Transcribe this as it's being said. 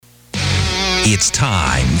It's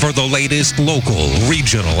time for the latest local,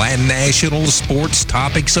 regional, and national sports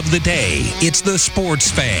topics of the day. It's the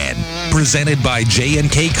Sports Fan, presented by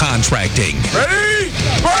J&K Contracting. Ready?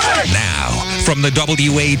 Break! Now, from the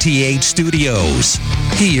WATH studios,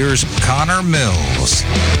 here's Connor Mills.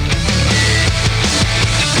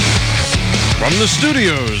 From the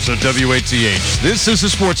studios of WATH, this is the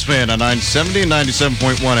Sports Fan on 970 and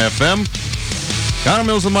 97.1 FM. Connor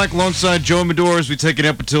Mills and Mike alongside Joe Medora as we take it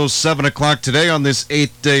up until 7 o'clock today on this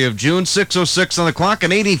 8th day of June. 6:06 on the clock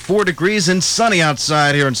and 84 degrees and sunny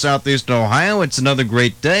outside here in southeastern Ohio. It's another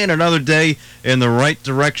great day and another day in the right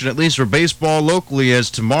direction, at least for baseball locally,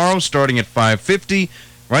 as tomorrow, starting at 5:50,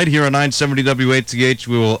 right here on 970 WATH,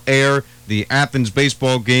 we will air the Athens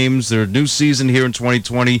baseball games, their new season here in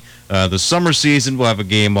 2020. The summer season, we'll have a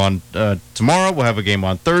game on tomorrow, we'll have a game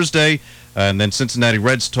on Thursday, and then Cincinnati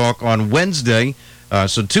Reds talk on Wednesday.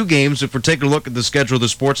 So two games. If we're taking a look at the schedule of the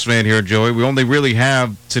Sports Fan here, Joey, we only really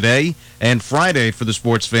have today and Friday for the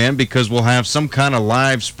Sports Fan because we'll have some kind of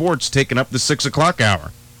live sports taking up the 6 o'clock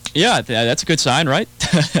hour. Yeah, that's a good sign, right?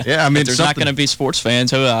 Yeah, I mean, there's not going to be sports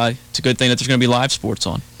fans. It's a good thing that there's going to be live sports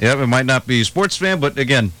on. Yeah, it might not be Sports Fan, but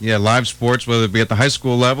again, yeah, live sports, whether it be at the high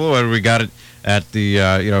school level, whether we got it at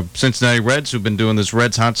the Cincinnati Reds, who've been doing this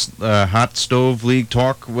Reds Hot Stove League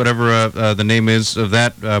talk, whatever the name is of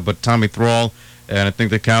that. But Tommy Thrall and I think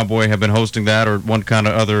the Cowboy have been hosting that, or one kind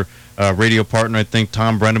of other radio partner. I think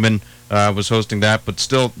Tom Brenneman was hosting that. But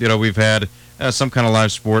still, we've had some kind of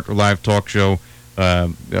live sport or live talk show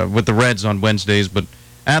with the Reds on Wednesdays. But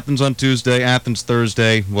Athens on Tuesday, Athens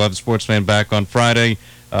Thursday. We'll have the Sports Fan back on Friday.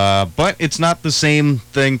 But it's not the same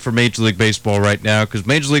thing for Major League Baseball right now, because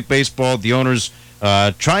Major League Baseball, the owners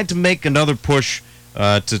tried to make another push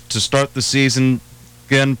to start the season.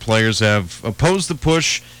 Again, players have opposed the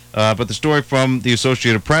push. But the story from the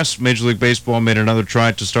Associated Press, Major League Baseball made another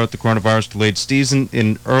try to start the coronavirus-delayed season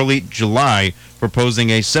in early July, proposing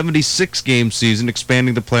a 76-game season,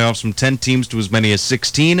 expanding the playoffs from 10 teams to as many as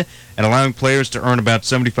 16, and allowing players to earn about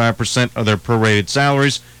 75% of their prorated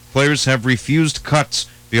salaries. Players have refused cuts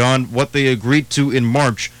beyond what they agreed to in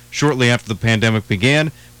March, shortly after the pandemic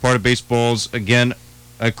began, part of baseball's, again,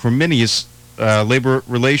 acrimonious labor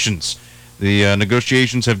relations. The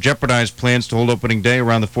negotiations have jeopardized plans to hold opening day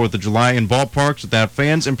around the 4th of July in ballparks without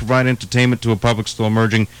fans and provide entertainment to a public still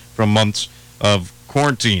emerging from months of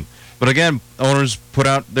quarantine. But again, owners put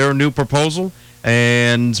out their new proposal,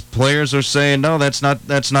 and players are saying, no, that's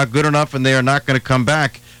not good enough, and they are not going to come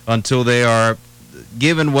back until they are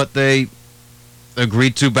given what they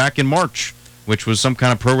agreed to back in March, which was some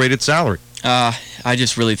kind of prorated salary. I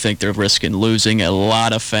just really think they're risking losing a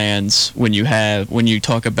lot of fans when you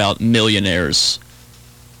talk about millionaires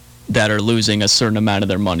that are losing a certain amount of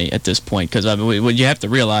their money at this point. Because what you have to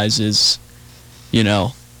realize is,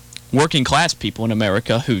 working class people in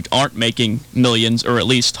America who aren't making millions or at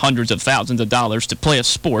least hundreds of thousands of dollars to play a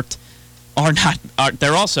sport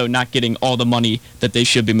they're also not getting all the money that they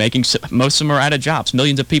should be making. So most of them are out of jobs,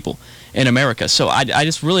 millions of people in America. So I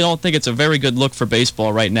just really don't think it's a very good look for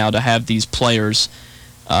baseball right now to have these players,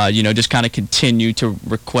 just kind of continue to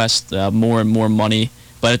request more and more money.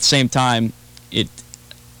 But at the same time, I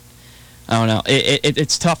don't know.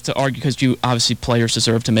 It's tough to argue because obviously players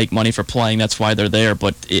deserve to make money for playing. That's why they're there.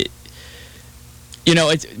 But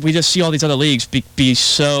we just see all these other leagues be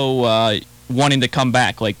so wanting to come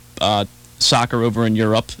back, like soccer over in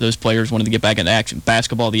Europe. Those players wanted to get back into action.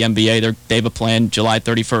 Basketball, the NBA, they have a plan. July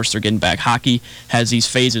 31st, they're getting back. Hockey has these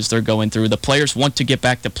phases they're going through. The players want to get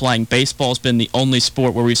back to playing. Baseball's been the only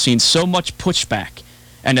sport where we've seen so much pushback,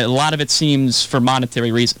 and a lot of it seems for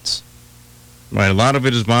monetary reasons. Right, a lot of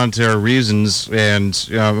it is monetary reasons, and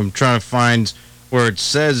I'm trying to find where it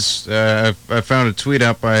says, I found a tweet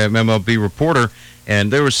out by an MLB reporter,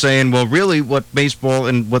 and they were saying, well, really what baseball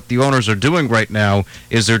and what the owners are doing right now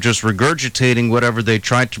is they're just regurgitating whatever they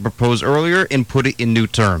tried to propose earlier and put it in new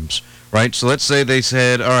terms, right? So let's say they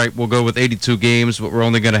said, all right, we'll go with 82 games, but we're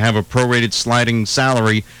only going to have a prorated sliding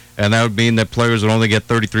salary, and that would mean that players would only get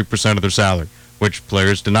 33% of their salary, which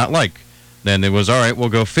players did not like. Then it was, all right, we'll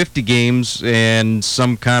go 50 games and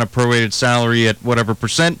some kind of prorated salary at whatever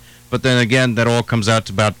percent, but then again, that all comes out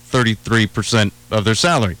to about 33% of their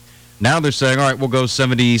salary. Now they're saying, all right, we'll go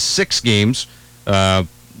 76 games.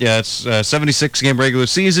 It's a 76-game regular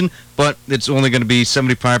season, but it's only going to be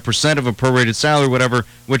 75% of a prorated salary, whatever,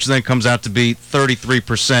 which then comes out to be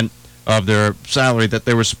 33% of their salary that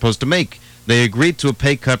they were supposed to make. They agreed to a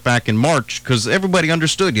pay cut back in March because everybody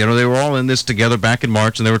understood, they were all in this together back in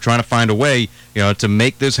March, and they were trying to find a way, to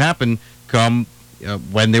make this happen come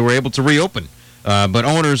when they were able to reopen. But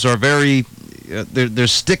owners are they're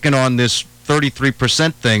sticking on this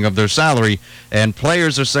 33% thing of their salary, and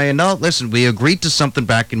players are saying, no, listen, we agreed to something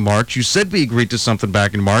back in March. You said we agreed to something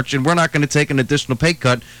back in March, and we're not going to take an additional pay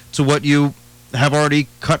cut to what you have already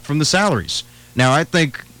cut from the salaries. Now, I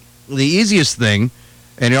think the easiest thing,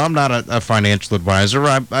 and I'm not a financial advisor.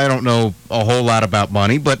 I don't know a whole lot about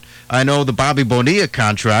money, but I know the Bobby Bonilla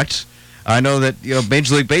contract. I know that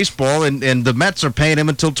Major League Baseball and the Mets are paying him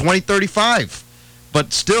until 2035.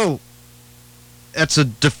 But still, that's a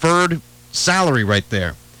deferred salary right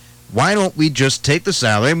there. Why don't we just take the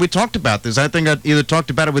salary? And we talked about this. I think I either talked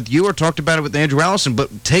about it with you or talked about it with Andrew Allison.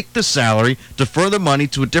 But take the salary, defer the money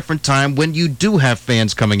to a different time when you do have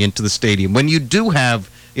fans coming into the stadium, when you do have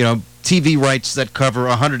TV rights that cover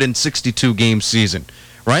a 162-game season,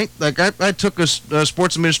 right? Like I took a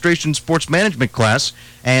sports administration, sports management class,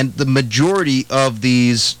 and the majority of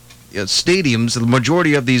these stadiums, the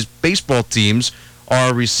majority of these baseball teams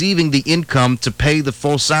are receiving the income to pay the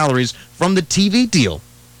full salaries from the TV deal.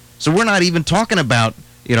 So we're not even talking about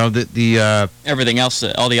the everything else,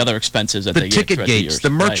 all the other expenses that the ticket gates, the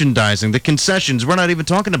merchandising, the concessions. We're not even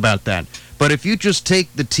talking about that. But if you just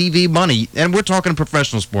take the TV money, and we're talking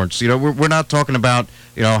professional sports, we're not talking about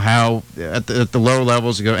how at the lower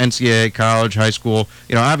levels, NCAA, college, high school,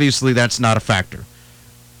 obviously that's not a factor.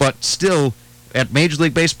 But still, at Major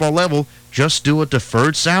League Baseball level, just do a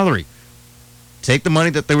deferred salary. Take the money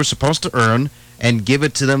that they were supposed to earn and give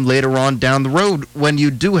it to them later on down the road when you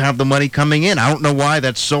do have the money coming in. I don't know why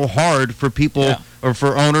that's so hard for people or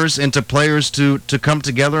for owners and to players to come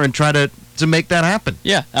together and try to make that happen.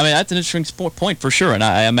 Yeah, I mean, that's an interesting point for sure, and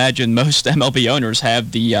I imagine most MLB owners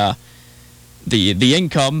have the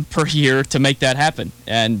income per year to make that happen.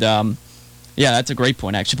 And, that's a great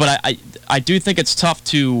point, actually. But I do think it's tough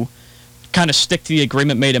to kind of stick to the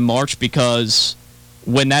agreement made in March because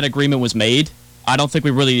when that agreement was made, I don't think we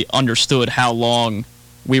really understood how long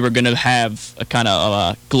we were going to have a kind of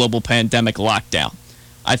a global pandemic lockdown.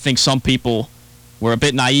 I think some people were a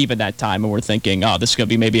bit naive at that time and were thinking, oh, this is going to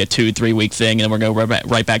be maybe a 2-3 week thing, and then we're going to go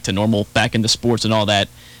right back to normal, back into sports and all that.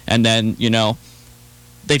 And then,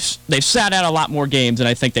 they've sat out a lot more games than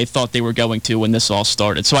I think they thought they were going to when this all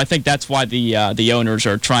started. So I think that's why the owners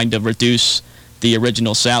are trying to reduce the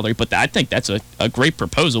original salary. But I think that's a great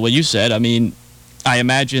proposal, what you said. I mean, I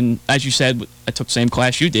imagine, as you said, I took the same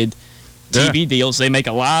class you did, TV deals, they make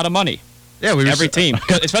a lot of money. Yeah, every team,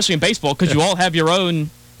 especially in baseball, because you all have your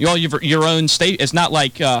own state. It's not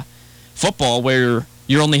like football where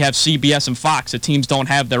you only have CBS and Fox. The teams don't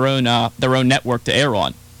have their own network to air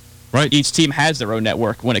on. Right. Each team has their own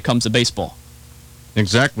network when it comes to baseball.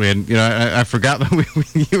 Exactly, and I forgot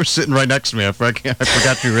that you were sitting right next to me. I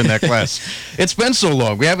forgot you were in that class. It's been so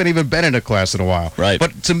long; we haven't even been in a class in a while. Right.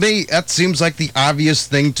 But to me, that seems like the obvious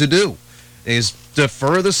thing to do, is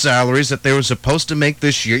defer the salaries that they were supposed to make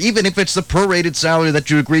this year, even if it's the prorated salary that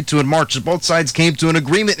you agreed to in March. So both sides came to an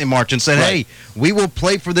agreement in March and said, "Hey, we will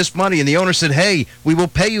play for this money," and the owner said, "Hey, we will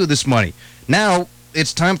pay you this money." Now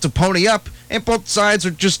it's time to pony up, and both sides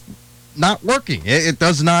are just not working. It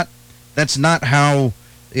does not. That's not how,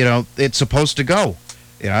 it's supposed to go.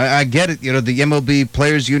 I get it. The MLB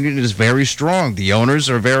Players Union is very strong. The owners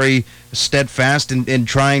are very steadfast in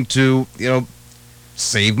trying to,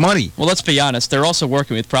 save money. Well, let's be honest. They're also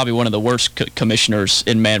working with probably one of the worst commissioners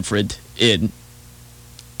in Manfred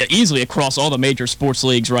easily across all the major sports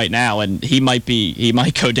leagues right now, and he might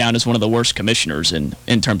go down as one of the worst commissioners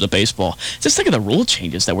in terms of baseball. Just think of the rule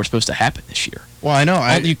changes that were supposed to happen this year. Well, I know.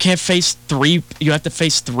 You can't face three. You have to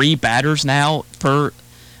face 3 batters now per.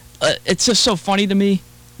 It's just so funny to me.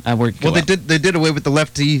 They did away with the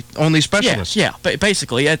lefty only specialist. Yeah. But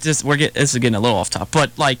basically, this is getting a little off top. But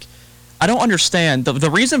I don't understand the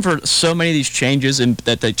reason for so many of these changes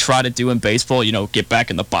that they try to do in baseball. Get back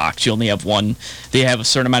in the box. You only have one. They have a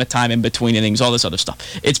certain amount of time in between innings. All this other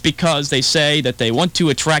stuff. It's because they say that they want to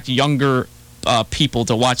attract younger people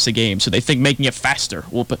to watch the game, so they think making it faster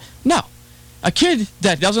will. But no, a kid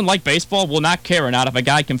that doesn't like baseball will not care or not if a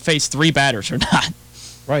guy can face 3 batters or not.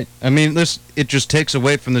 Right. I mean, it just takes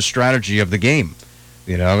away from the strategy of the game.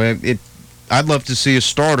 I'd love to see a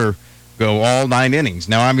starter go all 9 innings.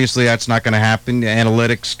 Now, obviously, that's not going to happen.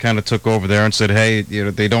 Analytics kind of took over there and said, hey,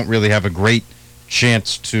 they don't really have a great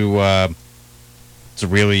chance to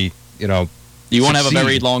really, You won't have a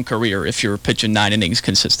very long career if you're pitching 9 innings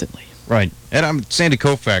consistently. Right. And Sandy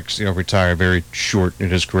Koufax, retired very short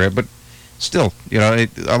in his career, but still,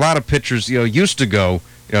 a lot of pitchers, used to go,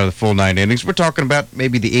 the full 9 innings. We're talking about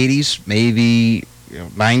maybe the 80s, maybe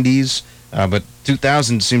 90s, but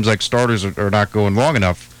 2000 seems like starters are not going long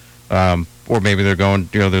enough. Or maybe they're going,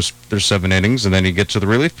 there's 7 innings, and then you get to the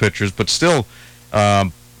relief pitchers. But still,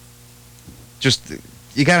 just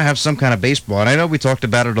you got to have some kind of baseball. And I know we talked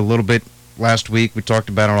about it a little bit last week. We talked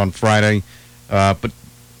about it on Friday. But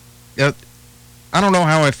I don't know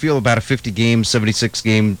how I feel about a 50-game,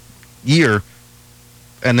 76-game year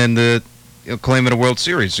and then claiming a World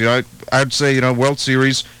Series. I'd say, World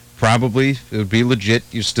Series, probably, it would be legit.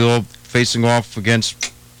 You're still facing off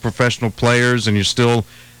against professional players, and you're still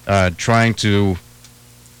trying to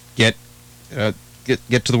get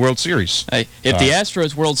to the World Series. Hey, if the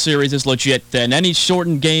Astros World Series is legit, then any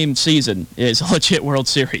shortened game season is a legit World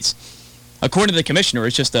Series. According to the commissioner,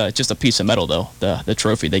 it's just a piece of metal, though, the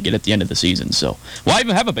trophy they get at the end of the season. So why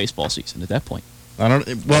even have a baseball season at that point? I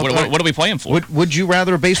don't. Well, what are we playing for? Would you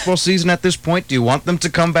rather a baseball season at this point? Do you want them to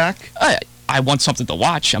come back? I want something to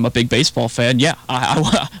watch. I'm a big baseball fan. Yeah,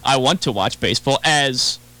 I want to watch baseball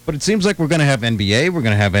as. But it seems like we're going to have NBA, we're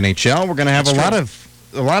going to have NHL, we're going to have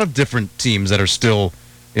a lot of different teams that are still,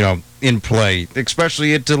 in play,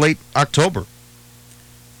 especially into late October.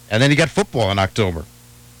 And then you got football in October.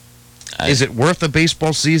 Is it worth a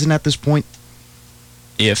baseball season at this point?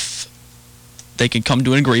 If they can come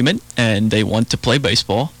to an agreement and they want to play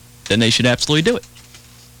baseball, then they should absolutely do it.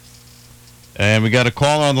 And we got a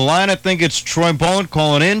caller on the line. I think it's Troy Boland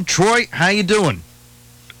calling in. Troy, how you doing?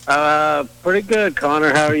 Pretty good,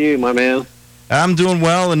 Connor. How are you, my man? I'm doing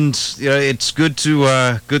well, and it's good to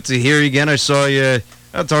hear you again. I saw you.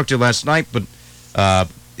 I talked to you last night, but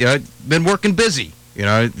I've been working busy.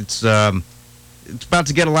 It's about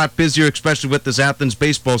to get a lot busier, especially with this Athens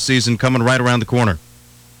baseball season coming right around the corner.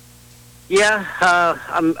 Yeah,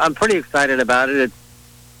 I'm pretty excited about it.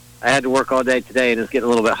 I had to work all day today, and it's getting a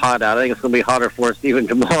little bit hot out. I think it's going to be hotter for us even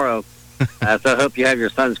tomorrow. So I hope you have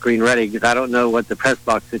your sunscreen ready, because I don't know what the press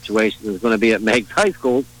box situation is going to be at Meigs High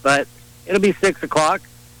School, but it'll be 6 o'clock,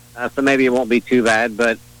 so maybe it won't be too bad.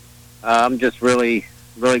 But I'm just really,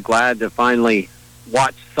 really glad to finally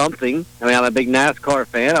watch something. I mean, I'm a big NASCAR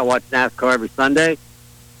fan. I watch NASCAR every Sunday.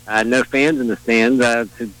 No fans in the stands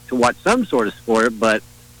to watch some sort of sport, but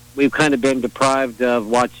we've kind of been deprived of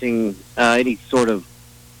watching any sort of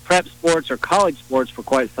prep sports or college sports for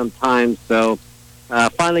quite some time. So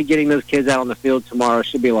finally getting those kids out on the field tomorrow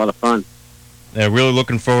should be a lot of fun. Yeah, really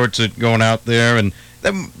looking forward to going out there. And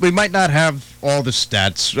we might not have all the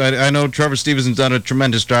stats. I know Trevor Stevenson's done a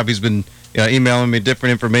tremendous job. He's been emailing me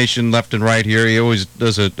different information left and right here. He always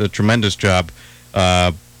does a tremendous job.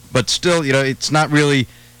 But still, it's not really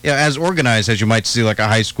as organized as you might see like a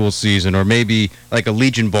high school season or maybe like a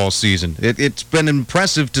Legion Ball season. It's been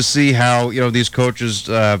impressive to see how these coaches,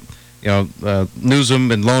 Newsom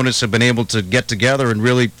and Lonis, have been able to get together and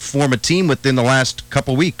really form a team within the last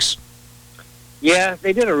couple weeks. Yeah,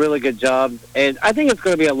 they did a really good job, and I think it's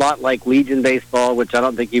going to be a lot like Legion baseball, which I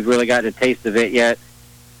don't think you've really got a taste of it yet.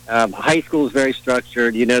 High school is very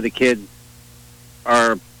structured. The kids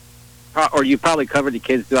are, or you've probably covered the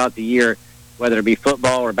kids throughout the year, whether it be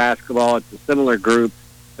football or basketball. It's a similar group.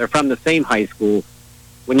 They're from the same high school.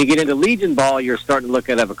 When you get into Legion Ball, you're starting to look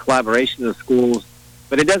at a collaboration of schools,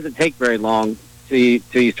 but it doesn't take very long till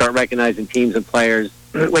you start recognizing teams and players,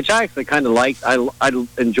 which I actually kind of liked. I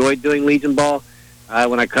enjoyed doing Legion Ball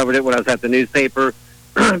when I covered it when I was at the newspaper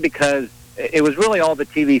because it was really all the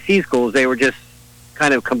TVC schools. They were just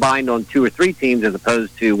kind of combined on 2 or 3 teams as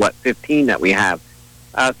opposed to, 15 that we have.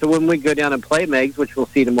 So when we go down and play Meigs, which we'll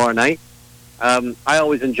see tomorrow night, I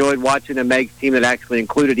always enjoyed watching a Meigs team that actually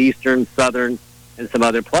included Eastern, Southern, and some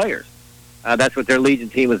other players. That's what their Legion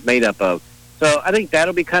team was made up of. So I think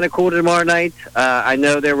that'll be kind of cool tomorrow night. I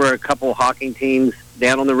know there were a couple Hawking teams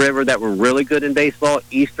down on the river that were really good in baseball,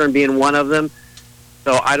 Eastern being one of them.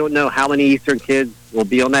 So I don't know how many Eastern kids will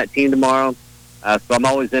be on that team tomorrow. So I'm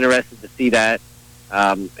always interested to see that.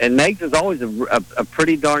 And Meigs is always a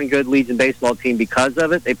pretty darn good Legion baseball team because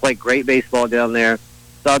of it. They play great baseball down there.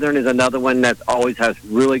 Southern is another one that always has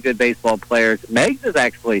really good baseball players. Meigs is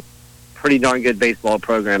actually a pretty darn good baseball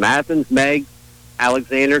program. Athens, Meigs,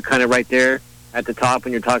 Alexander, kind of right there at the top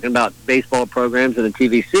when you're talking about baseball programs in the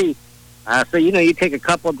TVC. So, you take a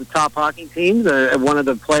couple of the top hockey teams, one of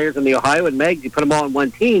the players in the Ohio and Meigs, you put them all in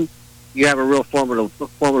one team, you have a real formidable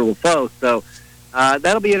foe. So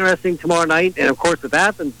that'll be interesting tomorrow night. And, of course, with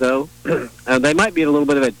Athens, though, they might be at a little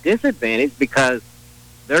bit of a disadvantage because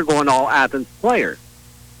they're going all Athens players.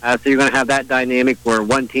 So you're going to have that dynamic where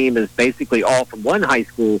one team is basically all from one high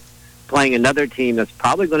school playing another team that's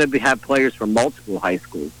probably going to have players from multiple high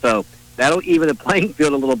schools. So that'll even the playing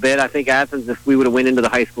field a little bit. I think Athens, if we would have went into the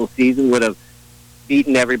high school season, would have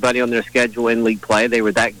beaten everybody on their schedule in league play. They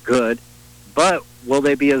were that good. But will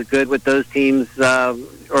they be as good with those teams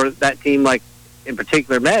or that team, like in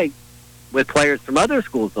particular Meigs, with players from other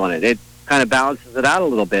schools on it? kind of balances it out a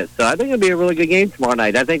little bit. So I think it'll be a really good game tomorrow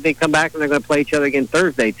night. I think they come back and they're going to play each other again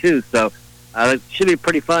Thursday, too. So it should be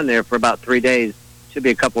pretty fun there for about 3 days. Should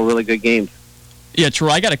be a couple of really good games. Yeah, Troy,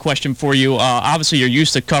 I got a question for you. Obviously, you're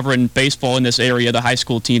used to covering baseball in this area, the high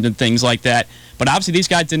school teams and things like that. But obviously, these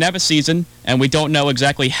guys didn't have a season, and we don't know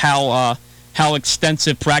exactly how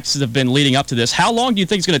extensive practices have been leading up to this. How long do you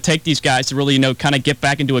think it's going to take these guys to really, kind of get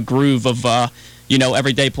back into a groove of,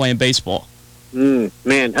 every day playing baseball? Man,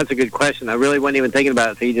 that's a good question. I really wasn't even thinking about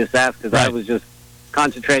it until you just asked, because I was just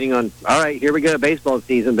concentrating on, all right, here we go, baseball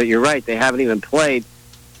season. But you're right, they haven't even played.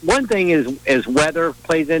 One thing is weather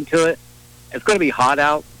plays into it. It's going to be hot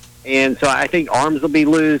out, and so I think arms will be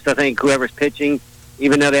loose. I think whoever's pitching,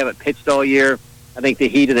 even though they haven't pitched all year, I think the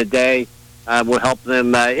heat of the day will help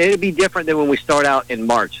them. It'll be different than when we start out in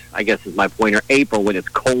March, I guess is my point, or April when it's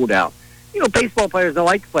cold out. Baseball players don't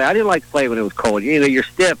like to play. I didn't like to play when it was cold. You're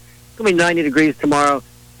stiff. It's going to be 90 degrees tomorrow.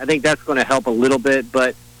 I think that's going to help a little bit,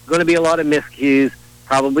 but going to be a lot of miscues,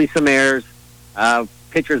 probably some errors.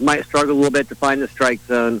 Pitchers might struggle a little bit to find the strike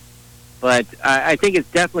zone. But I think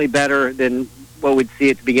it's definitely better than what we'd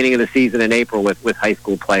see at the beginning of the season in April with high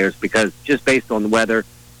school players, because just based on the weather,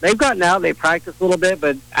 they've gotten out, they practiced a little bit,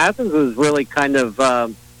 but Athens was really kind of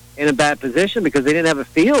in a bad position because they didn't have a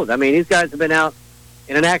field. I mean, these guys have been out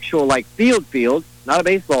in an actual, field, not a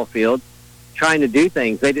baseball field, trying to do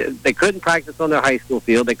things. They couldn't practice on their high school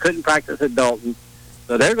field. They couldn't practice at Dalton.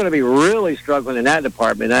 So they're going to be really struggling in that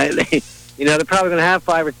department. They're probably going to have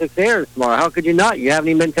 5 or 6 errors tomorrow. How could you not? You haven't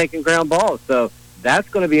even been taking ground balls. So that's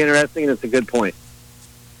going to be interesting, and it's a good point.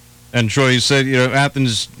 And Troy, you said,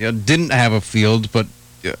 Athens didn't have a field, but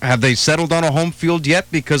have they settled on a home field yet?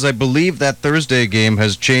 Because I believe that Thursday game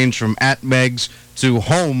has changed from at Meggs to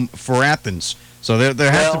home for Athens. So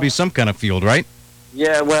there has to be some kind of field, right?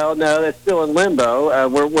 Yeah, well, no, it's still in limbo.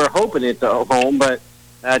 We're hoping it's a home, but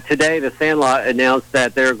today the Sandlot announced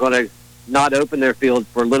that they're going to not open their fields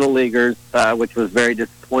for little leaguers, which was very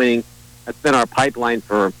disappointing. That's been our pipeline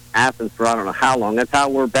for Athens for I don't know how long. That's how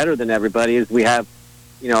we're better than everybody, is we have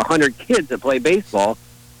 100 kids that play baseball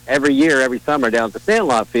every year, every summer down at the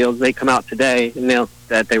Sandlot fields. They come out today and announced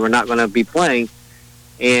that they were not going to be playing,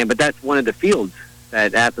 but that's one of the fields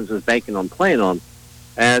that Athens was banking on playing on.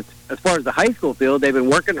 As far as the high school field, they've been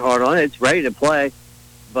working hard on it. It's ready to play,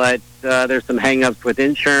 but there's some hang-ups with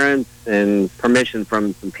insurance and permission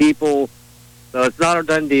from some people. So it's not a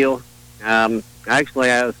done deal. Actually,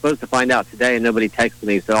 I was supposed to find out today, and nobody texted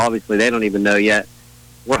me, so obviously they don't even know yet.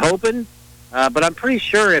 We're hoping, but I'm pretty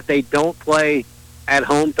sure if they don't play at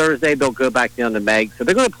home Thursday, they'll go back down to Meggs. So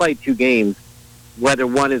they're going to play 2 games. Whether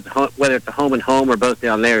it's a home and home or both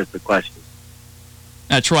down there is the question.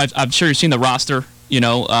 Troy, I'm sure you've seen the roster,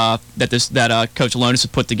 that Coach Alonis has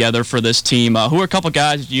put together for this team. Who are a couple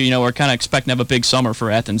guys are kind of expecting to have a big summer for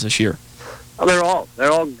Athens this year? Oh,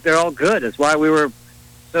 they're all good. That's why we were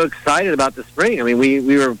so excited about the spring. I mean,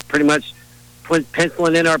 we were pretty much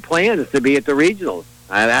penciling in our plans to be at the regionals.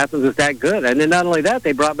 Athens was that good. And then not only that,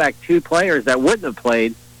 they brought back 2 players that wouldn't have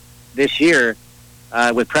played this year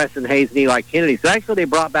with Preston Hayes and Eli Kennedy. So actually they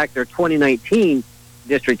brought back their 2019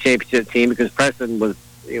 district championship team because Preston was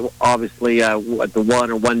obviously the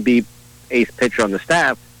 1 or 1B ace pitcher on the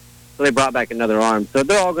staff. So they brought back another arm. So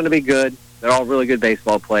they're all going to be good. They're all really good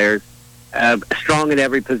baseball players, strong at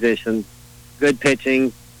every position, good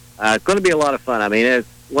pitching. It's going to be a lot of fun. I mean, it's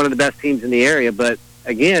one of the best teams in the area, but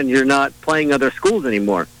again, you're not playing other schools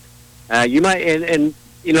anymore. You might, and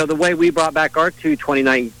the way we brought back our 2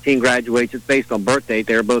 2019 graduates, it's based on birth date.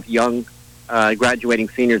 They're both young graduating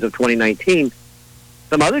seniors of 2019.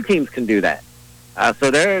 Some other teams can do that.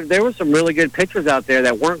 So there were some really good pitchers out there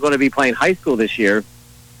that weren't going to be playing high school this year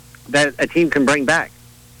that a team can bring back,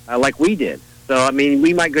 like we did. So, I mean,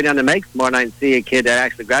 we might go down to Meggs tomorrow night and see a kid that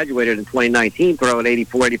actually graduated in 2019 throwing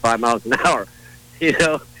 84, 85 miles an hour,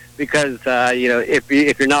 because,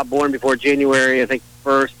 if you're not born before January, I think,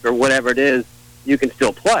 1st or whatever it is, you can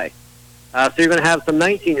still play. So you're going to have some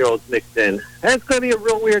 19-year-olds mixed in. And it's going to be a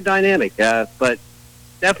real weird dynamic, but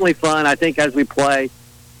definitely fun. I think as we play,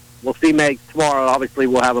 we'll see Meggs tomorrow. Obviously,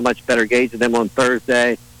 we'll have a much better gauge of them on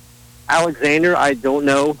Thursday. Alexander, I don't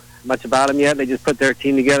know much about him yet. They just put their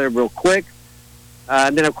team together real quick.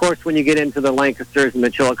 And then, of course, when you get into the Lancasters and the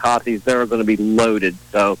Chillicotes, they're going to be loaded.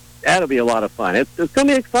 So that'll be a lot of fun. It's going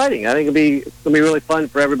to be exciting. I think it's going to be really fun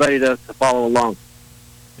for everybody to follow along.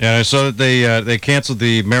 Yeah, I saw that they canceled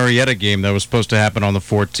the Marietta game that was supposed to happen on the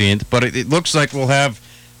 14th, but it looks like we'll have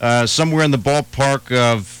somewhere in the ballpark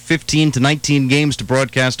of 15 to 19 games to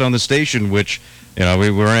broadcast on the station, which we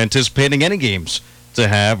were anticipating any games to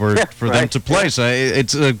have or for them to play. So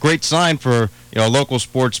it's a great sign for local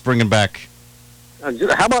sports bringing back.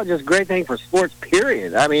 How about just great thing for sports,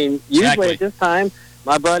 period? I mean, usually Exactly. at this time,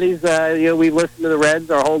 my buddies, we listen to the Reds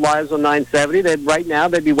our whole lives on 970. Right now,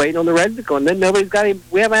 they'd be waiting on the Reds to go. And then we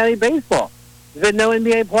haven't had any baseball. There's been no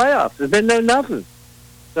NBA playoffs. There's been no nothing.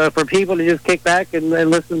 So for people to just kick back and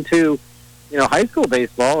listen to, high school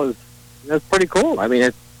baseball that's pretty cool. I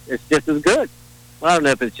mean, it's just as good. Well, I don't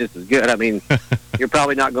know if it's just as good. I mean, you're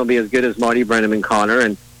probably not going to be as good as Marty Brennan and Connor,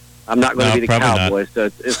 and I'm not going to be the Cowboys,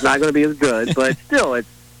 so it's not going to be as good. But still, it's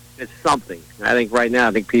something. I think right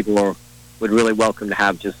now, people would really welcome to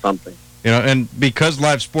have just something. And because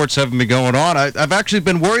live sports haven't been going on, I've actually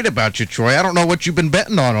been worried about you, Troy. I don't know what you've been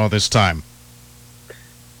betting on all this time.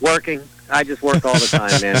 Working. I just work all the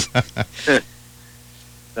time, man.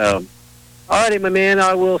 So, all righty, my man.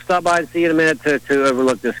 I will stop by and see you in a minute to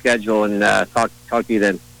overlook the schedule and talk to you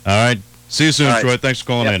then. All right. See you soon, All right. Troy. Thanks for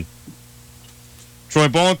calling in. Troy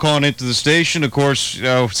Bowen calling into the station. Of course,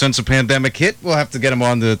 since the pandemic hit, we'll have to get him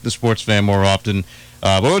on the Sports Fan more often.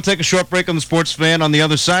 But we'll take a short break on the Sports Fan. On the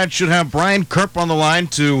other side, should have Brian Kerp on the line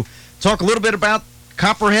to talk a little bit about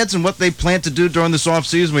Copperheads and what they plan to do during this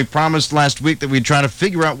offseason. We promised last week that we'd try to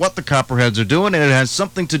figure out what the Copperheads are doing, and it has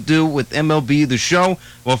something to do with MLB The Show.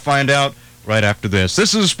 We'll find out right after this.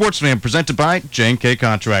 This is a Sports Fan presented by J&K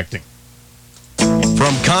Contracting.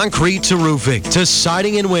 From concrete to roofing to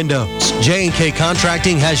siding and windows, J&K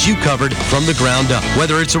Contracting has you covered from the ground up.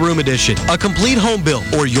 Whether it's a room addition, a complete home build,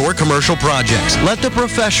 or your commercial projects, let the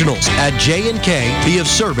professionals at J&K be of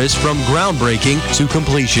service from groundbreaking to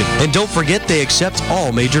completion. And don't forget they accept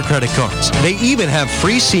all major credit cards. They even have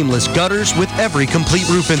free seamless gutters with every complete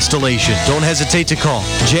roof installation. Don't hesitate to call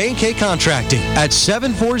J&K Contracting at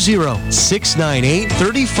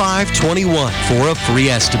 740-698-3521 for a free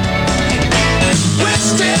estimate.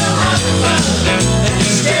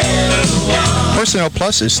 Personnel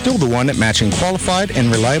Plus is still the one at matching qualified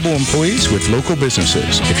and reliable employees with local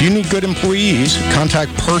businesses. If you need good employees,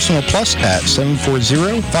 contact Personnel Plus at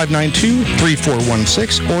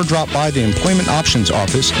 740-592-3416 or drop by the Employment Options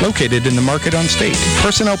Office located in the Market on State.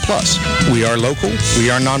 Personnel Plus. We are local, we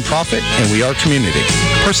are nonprofit, and we are community.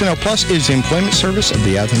 Personnel Plus is the employment service of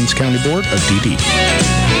the Athens County Board of DD.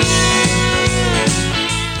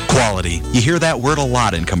 Quality. You hear that word a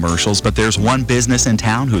lot in commercials, but there's one business in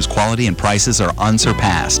town whose quality and prices are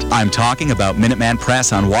unsurpassed. I'm talking about Minuteman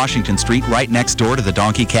Press on Washington Street, right next door to the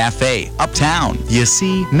Donkey Cafe, uptown. You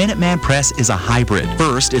see, Minuteman Press is a hybrid.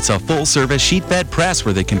 First, it's a full-service sheet-fed press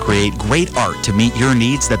where they can create great art to meet your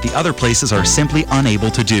needs that the other places are simply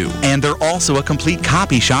unable to do. And they're also a complete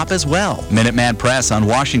copy shop as well. Minuteman Press on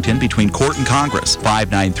Washington between Court and Congress,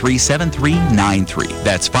 593-7393.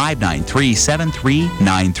 That's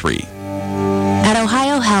 593-7393. At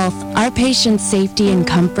Ohio Health, our patients' safety and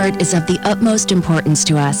comfort is of the utmost importance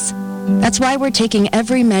to us. That's why we're taking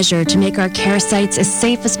every measure to make our care sites as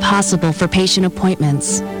safe as possible for patient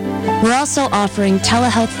appointments. We're also offering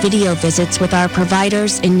telehealth video visits with our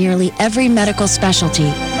providers in nearly every medical specialty,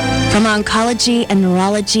 from oncology and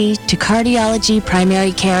neurology to cardiology,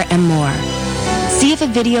 primary care, and more. See if a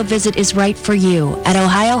video visit is right for you at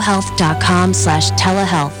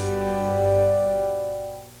ohiohealth.com/telehealth.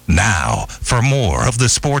 Now, for more of the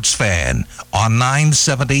Sports Fan on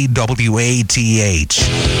 970 WATH.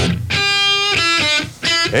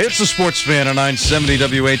 It's the Sports Fan on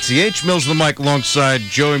 970 WATH. Mills the mic alongside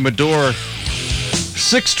Joey Medor.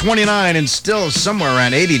 6:29 and still somewhere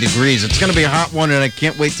around 80 degrees. It's going to be a hot one, and I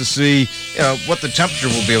can't wait to see what the temperature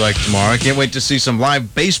will be like tomorrow. I can't wait to see some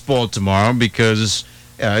live baseball tomorrow because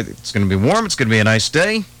it's going to be warm. It's going to be a nice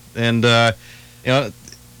day. And,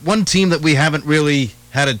 one team that we haven't really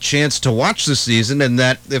had a chance to watch this season, and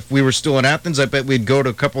that if we were still in Athens, I bet we'd go to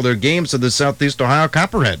a couple of their games of the Southeast Ohio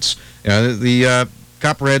Copperheads. The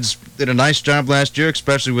Copperheads did a nice job last year,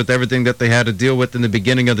 especially with everything that they had to deal with in the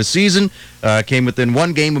beginning of the season. Came within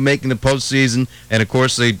one game of making the postseason, and of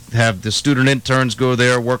course they have the student interns go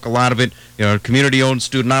there, work a lot of it. Community-owned,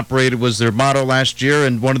 student-operated was their motto last year,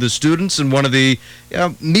 and one of the students and one of the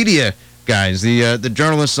media guys, the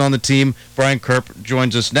journalists on the team, Brian Kerp,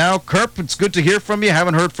 joins us now. Kerp, it's good to hear from you.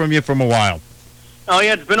 Haven't heard from you from a while. Oh,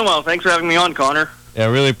 yeah, it's been a while. Thanks for having me on, Connor. Yeah, I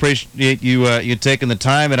really appreciate you taking the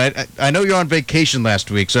time. And I know you're on vacation last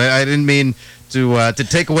week, so I didn't mean to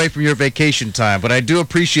take away from your vacation time, but I do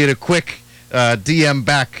appreciate a quick DM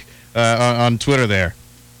back on Twitter there.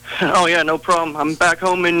 Oh, yeah, no problem. I'm back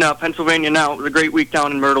home in Pennsylvania now. It was a great week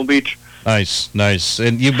down in Myrtle Beach. Nice.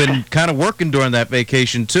 And you've been kind of working during that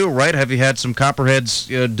vacation too, right? Have you had some Copperheads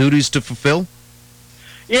duties to fulfill?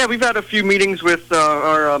 Yeah, we've had a few meetings with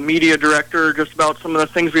our media director just about some of the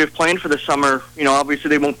things we have planned for the summer. Obviously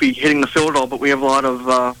they won't be hitting the field at all, but we have a lot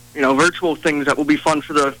of, virtual things that will be fun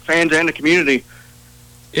for the fans and the community.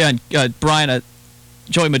 Yeah, and Brian,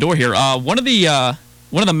 Joey Medor here. One of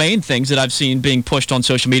the main things that I've seen being pushed on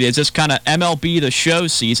social media is this kind of MLB The Show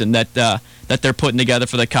season that they're putting together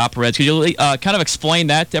for the Copperheads. Could you kind of explain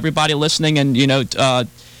that to everybody listening, and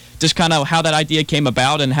just kind of how that idea came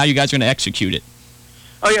about and how you guys are going to execute it?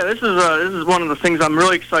 Oh yeah, this is one of the things I'm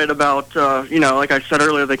really excited about. Like I said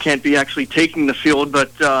earlier, they can't be actually taking the field,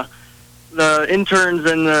 but the interns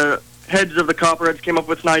and the heads of the Copperheads came up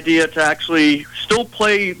with an idea to actually still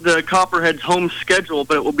play the Copperheads home schedule,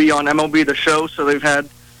 but it will be on MLB The Show. So they've had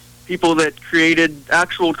people that created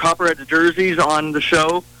actual Copperheads jerseys on the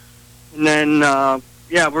show. And then,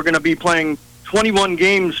 we're going to be playing 21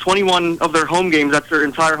 games, 21 of their home games. That's their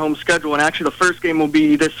entire home schedule. And actually the first game will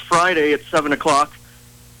be this Friday at 7 o'clock.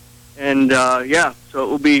 And, so it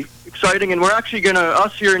will be exciting. And we're actually going to,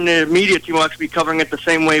 us here in the media team will actually be covering it the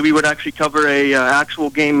same way we would actually cover a actual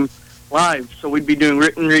game live. So we'd be doing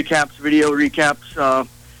written recaps, video recaps.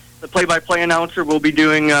 The play-by-play announcer will be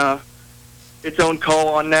doing its own call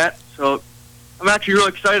on that. So I'm actually really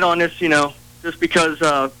excited on this, just because,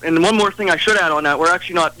 and one more thing I should add on that, we're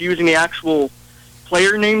actually not using the actual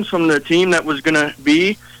player names from the team that was going to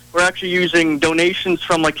be. We're actually using donations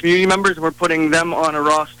from community members, and we're putting them on a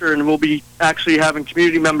roster, and we'll be actually having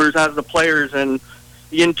community members as the players, and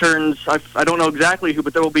the interns, I don't know exactly who,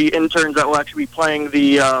 but there will be interns that will actually be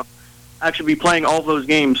playing all of those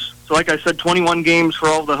games. So like I said, 21 games for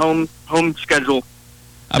all the home schedule.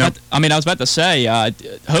 I was about to say,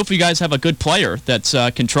 hopefully you guys have a good player that's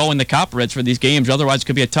controlling the Copperheads for these games. Otherwise, it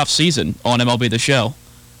could be a tough season on MLB The Show.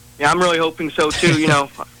 Yeah, I'm really hoping so, too.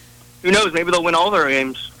 Who knows? Maybe they'll win all their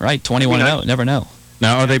games. Right, 21-0. Never know.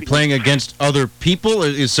 Now, are they playing against other people?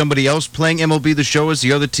 Is somebody else playing MLB The Show as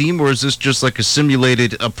the other team, or is this just like a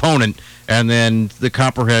simulated opponent, and then the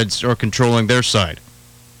Copperheads are controlling their side?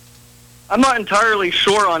 I'm not entirely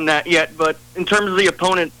sure on that yet, but in terms of the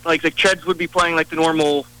opponent, the Cheds would be playing the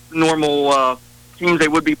normal teams they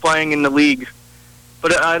would be playing in the league.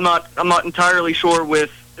 But I'm not entirely sure if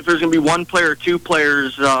there's going to be one player or two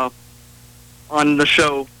players on the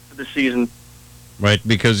show for the season. Right,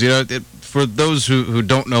 because for those who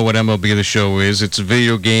don't know what MLB The Show is, it's a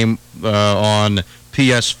video game on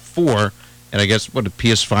PS4, and I guess what a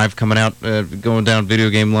PS5 coming out, going down video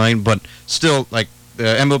game line, but still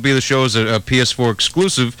MLB The Show is a PS4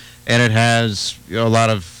 exclusive, and it has a lot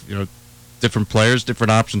of different players, different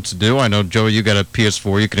options to do. I know, Joey, you got a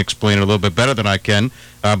PS4. You can explain it a little bit better than I can,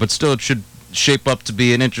 but still it should shape up to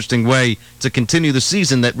be an interesting way to continue the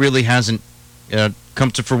season that really hasn't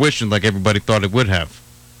come to fruition like everybody thought it would have.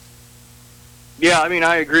 Yeah,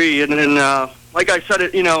 I agree. And then, like I said,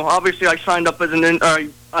 obviously I signed up as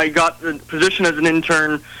I got the position as an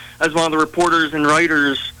intern, as one of the reporters and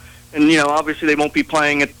writers. And, obviously they won't be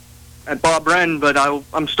playing at Bob Wren, but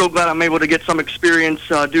I'm still glad I'm able to get some experience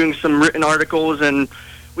doing some written articles. And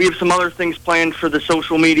we have some other things planned for the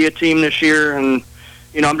social media team this year. And,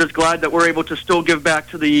 I'm just glad that we're able to still give back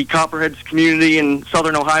to the Copperheads community and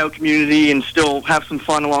Southern Ohio community and still have some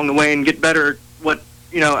fun along the way and get better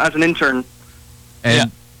as an intern.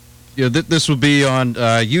 And this will be on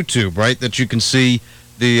YouTube, right, that you can see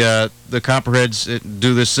the Copperheads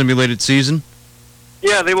do this simulated season?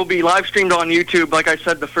 Yeah, they will be live streamed on YouTube. Like I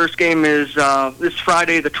said, the first game is this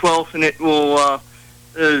Friday, the 12th, and it will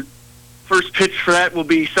the first pitch for that will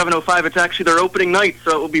be 7:05. It's actually their opening night,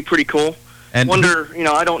 so it will be pretty cool. And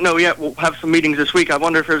I don't know yet. We'll have some meetings this week. I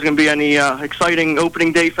wonder if there's going to be any exciting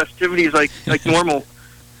opening day festivities like normal.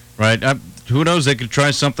 Right. Who knows? They could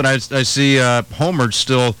try something. I see Homer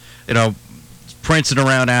still, prancing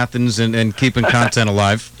around Athens and keeping content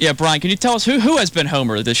alive. Yeah, Brian, can you tell us who has been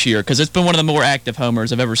Homer this year? Because it's been one of the more active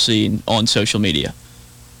Homers I've ever seen on social media.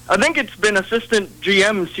 I think it's been assistant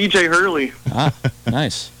GM C.J. Hurley. Ah,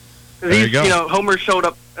 nice. There you go. Homer showed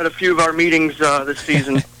up at a few of our meetings this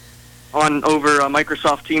season over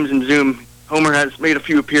Microsoft Teams and Zoom. Homer has made a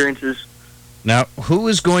few appearances. Now, who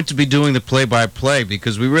is going to be doing the play-by-play?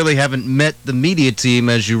 Because we really haven't met the media team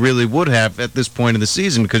as you really would have at this point in the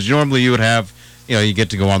season. Because normally you would have, you get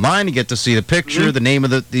to go online, you get to see the picture, the name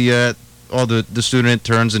of all the student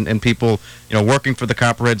interns and people, working for the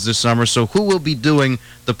Copperheads this summer. So who will be doing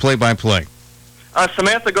the play-by-play?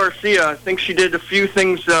 Samantha Garcia. I think she did a few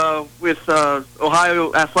things with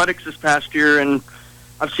Ohio Athletics this past year, and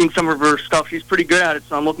I've seen some of her stuff. She's pretty good at it,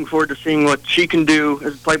 so I'm looking forward to seeing what she can do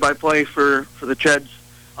as play-by-play for the Cheds.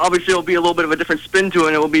 Obviously, it'll be a little bit of a different spin to it.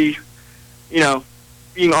 And it will be,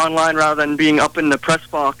 being online rather than being up in the press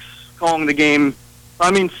box calling the game.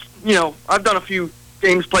 I've done a few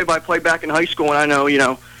games play-by-play back in high school, and I know,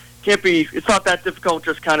 it's not that difficult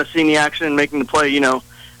just kind of seeing the action and making the play,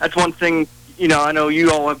 That's one thing, I know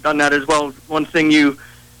you all have done that as well. One thing you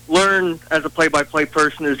learn as a play-by-play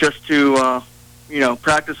person is just to,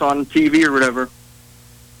 practice on TV or whatever.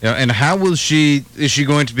 Yeah, and how is she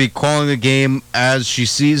going to be calling the game as she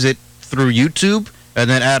sees it through YouTube and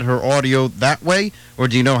then add her audio that way? Or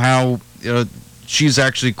do you know how she's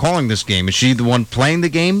actually calling this game? Is she the one playing the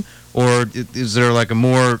game, or is there like a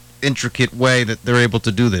more intricate way that they're able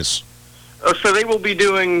to do this? So they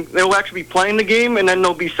will actually be playing the game, and then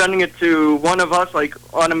they'll be sending it to one of us, like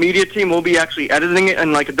on a media team. We'll be actually editing it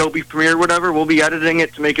in like Adobe Premiere or whatever. We'll be editing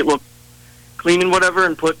it to make it look clean and whatever,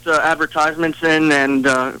 and put advertisements in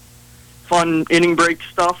and fun inning break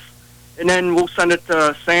stuff. And then we'll send it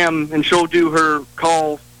to Sam, and she'll do her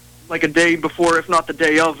call like a day before, if not the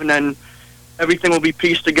day of, and then everything will be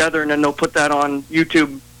pieced together, and then they'll put that on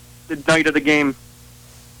YouTube the night of the game.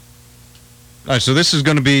 All right, so this is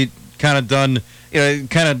going to be kind of done,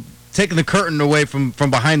 kind of taking the curtain away from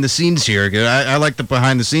behind the scenes here. I like the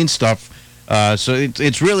behind the scenes stuff. So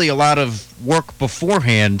it's really a lot of work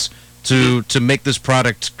beforehand to make this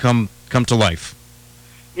product come to life.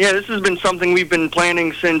 Yeah, this has been something we've been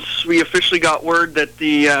planning since we officially got word that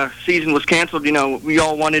the season was canceled. We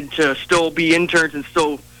all wanted to still be interns and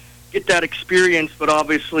still get that experience, but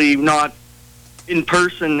obviously not in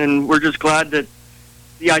person, and we're just glad that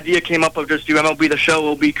the idea came up of just do MLB The Show.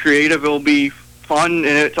 It'll be creative, it'll be fun, and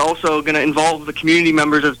it's also going to involve the community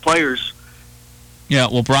members as players. Yeah,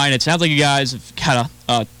 well, Brian, it sounds like you guys have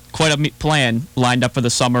got quite a plan lined up for the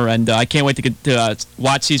summer, and I can't wait to get to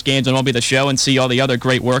watch these games on MLB The Show and see all the other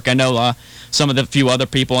great work. I know some of the few other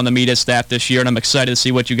people on the media staff this year, and I'm excited to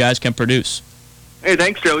see what you guys can produce. Hey,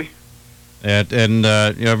 thanks, Joey. And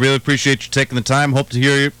I really appreciate you taking the time. Hope to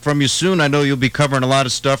hear from you soon. I know you'll be covering a lot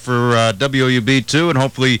of stuff for WOUB too, and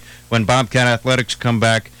hopefully when Bobcat Athletics come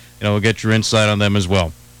back, we'll get your insight on them as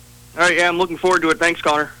well. All right, yeah, I'm looking forward to it. Thanks,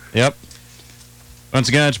 Connor. Yep. Once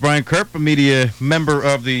again, it's Brian Kerp, a media member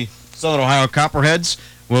of the Southern Ohio Copperheads.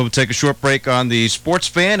 We'll take a short break on the Sports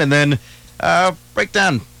Fan and then break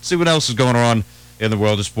down, see what else is going on in the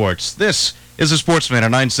world of sports. This is the Sports Fan on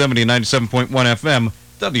 970 and 97.1 FM.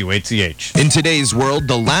 WATH. In today's world,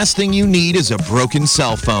 the last thing you need is a broken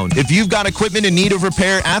cell phone. If you've got equipment in need of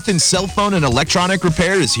repair, Athens Cell Phone and Electronic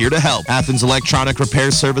Repair is here to help. Athens Electronic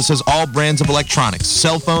Repair services all brands of electronics,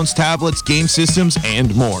 cell phones, tablets, game systems,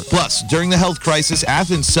 and more. Plus, during the health crisis,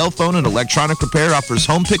 Athens Cell Phone and Electronic Repair offers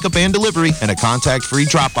home pickup and delivery and a contact-free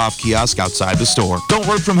drop-off kiosk outside the store. Don't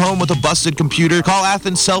work from home with a busted computer. Call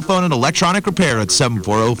Athens Cell Phone and Electronic Repair at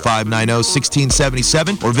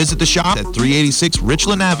 740-590-1677 or visit the shop at 386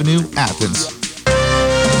 Richland Avenue, Athens.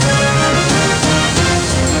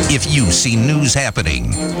 If you see news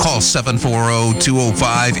happening, call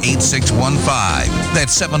 740-205-8615.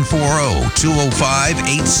 That's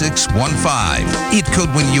 740-205-8615. It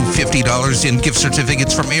could win you $50 in gift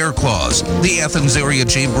certificates from Air Claws, the Athens Area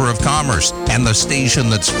Chamber of Commerce, and the station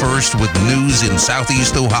that's first with news in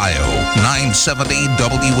Southeast Ohio, 970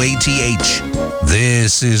 WATH.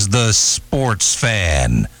 This is the Sports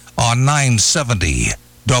Fan on 970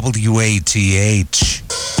 WATH.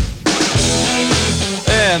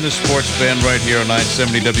 And the Sports Fan right here on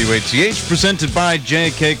 970 WATH, presented by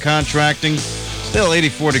J&K Contracting. Still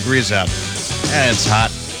 84 degrees out. And it's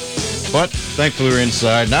hot. But thankfully we're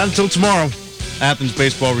inside. Not until tomorrow. Athens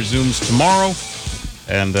baseball resumes tomorrow.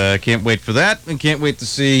 And can't wait for that. And can't wait to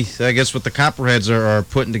see, I guess, what the Copperheads are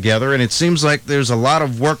putting together. And it seems like there's a lot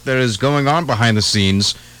of work that is going on behind the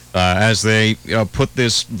scenes as they put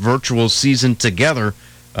this virtual season together.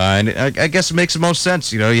 And I guess it makes the most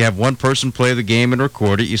sense. You have one person play the game and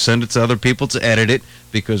record it. You send it to other people to edit it,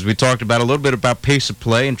 because we talked about a little bit about pace of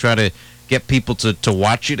play and try to get people to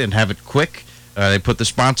watch it and have it quick. They put the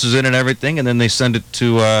sponsors in and everything, and then they send it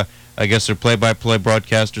to, I guess, their play-by-play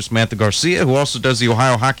broadcaster, Samantha Garcia, who also does the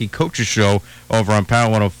Ohio Hockey Coaches Show over on Power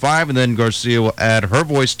 105, and then Garcia will add her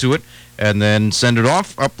voice to it and then send it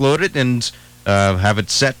off, upload it, and have it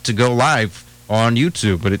set to go live on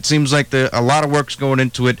YouTube. But it seems like a lot of work's going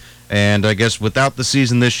into it, and I guess without the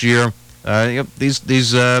season this year,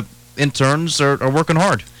 these interns are working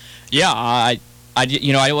hard. Yeah, I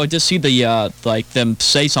just see them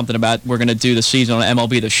say something about we're going to do the season on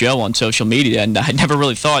MLB The Show on social media, and I never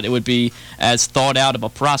really thought it would be as thought out of a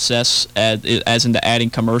process as into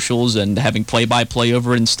adding commercials and having play-by-play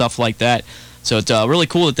over it and stuff like that. So it's really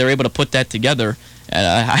cool that they're able to put that together. And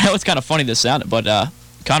I know it's kind of funny to sound it, but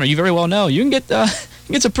Connor, you very well know you can get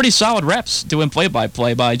some pretty solid reps doing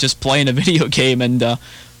play-by-play by just playing a video game and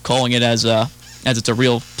calling it as it's a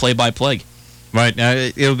real play-by-play. Right. Now,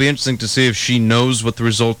 it'll be interesting to see if she knows what the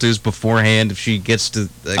result is beforehand, if she gets to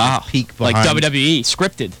peek behind. Like WWE,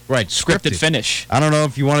 scripted. Right, scripted finish. I don't know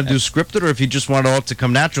if you want to do scripted or if you just want it all to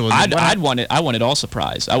come natural. I want it all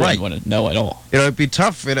surprise. I wouldn't want to know at all. It'd be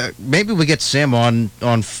tough. Maybe we get Sam on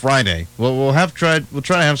Friday. We'll try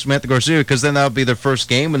to have Samantha Garcia, because then that'll be their first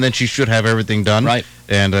game, and then she should have everything done. Right.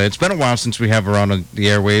 And it's been a while since we have her on the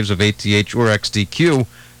airwaves of ATH or XDQ.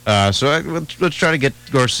 So let's try to get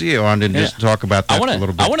Garcia on and just talk about that for a little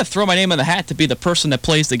bit. I want to throw my name in the hat to be the person that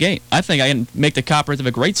plays the game. I think I can make the Copperheads have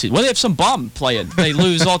a great season. Well, they have some bum playing. They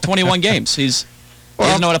lose all 21 games. He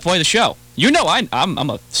doesn't know how to play the show. You know, I'm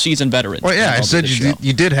a seasoned veteran. Well, yeah, I said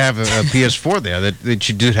you did have a PS4 there that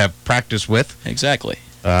you did have practice with. Exactly.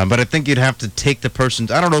 But I think you'd have to take the person.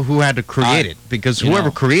 I don't know who had to create it, because whoever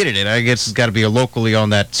created it, I guess, has got to be locally on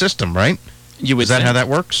that system, right? Is that how that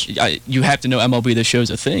works? You have to know MLB The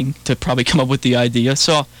Show's a thing to probably come up with the idea.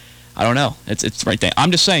 So, I don't know. It's right there.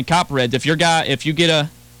 I'm just saying, Copperhead, if you get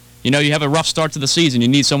you have a rough start to the season, you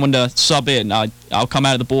need someone to sub in, I'll come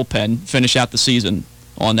out of the bullpen, finish out the season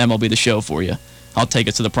on MLB The Show for you. I'll take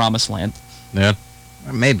it to the promised land. Yeah,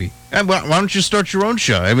 maybe. Why don't you start your own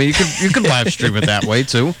show? I mean, you can live stream it that way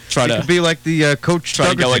too. You could be like the Coach.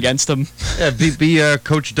 Try to go against him. Yeah, be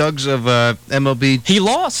Coach Doug's of MLB. He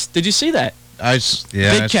lost. Did you see that? I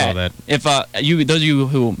saw that. If those of you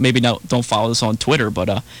who maybe don't follow us on Twitter,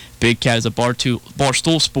 but Big Cat is a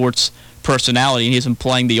Barstool Sports personality, and he's been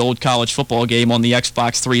playing the old college football game on the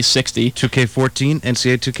Xbox 360. 2K14,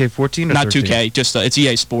 NCAA 2K14, or not 13? 2K, just it's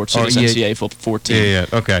EA Sports, so it's NCAA 14. Yeah,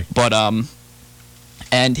 okay. But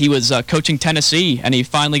and he was coaching Tennessee, and he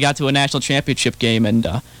finally got to a national championship game, and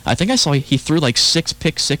I think I saw he threw like 6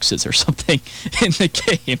 pick sixes or something in the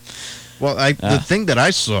game. Well, the thing that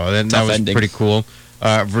I saw, and that was pretty cool,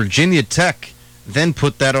 Virginia Tech then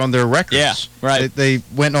put that on their records. Yeah, right. They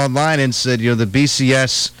went online and said, the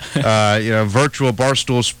BCS, virtual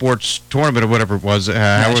Barstool Sports tournament or whatever it was,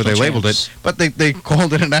 however they labeled it, but they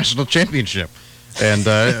called it a national championship. And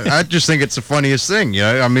I just think it's the funniest thing.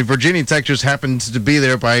 I mean, Virginia Tech just happened to be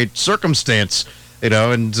there by circumstance,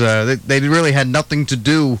 and they really had nothing to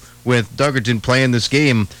do with Duggarton playing this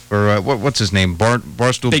game, or what's his name,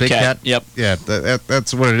 Barstool Big Cat? Yep. Yeah,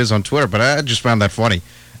 that's what it is on Twitter. But I just found that funny,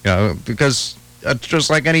 because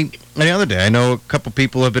just like any other day, I know a couple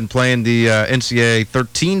people have been playing the NCAA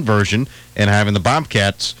 13 version and having the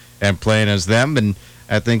Bobcats and playing as them, and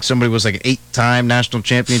I think somebody was like an 8-time national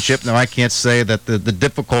championship. Now, I can't say that the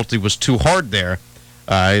difficulty was too hard there.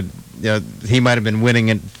 He might have been winning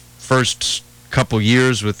in first couple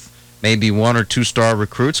years with maybe 1 or 2 star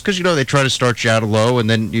recruits, because they try to start you out low, and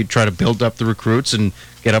then you try to build up the recruits and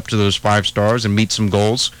get up to those 5 stars and meet some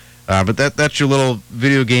goals. But that's your little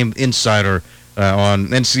video game insider on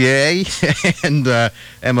NCAA and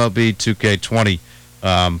MLB 2K20.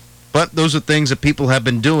 But those are things that people have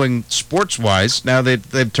been doing sports-wise. Now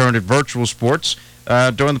they've turned it virtual sports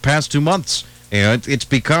during the past 2 months. It's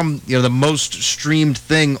become the most streamed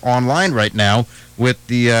thing online right now with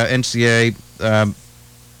the NCAA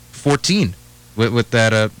 14 with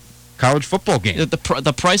that college football game.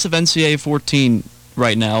 The price of NCAA 14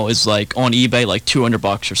 right now is like on eBay like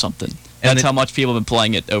 $200 or something. That's how much people have been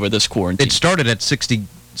playing it over this quarantine. It started at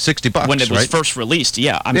 $60 when it was first released.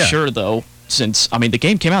 Yeah, I'm sure though, since the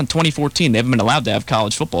game came out in 2014, they haven't been allowed to have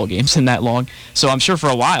college football games in that long. So I'm sure for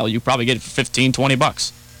a while you probably get it for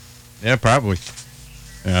 $15-20. Yeah, probably.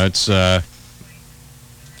 It's now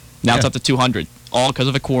it's up to $200, all because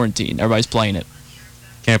of a quarantine. Everybody's playing it.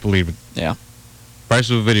 Can't believe it. Yeah.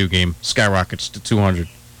 Price of a video game skyrockets to $200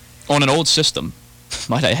 on an old system.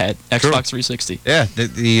 Might I add, Xbox 360. Yeah,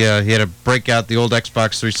 he had to break out the old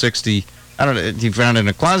Xbox 360. I don't know. He found it in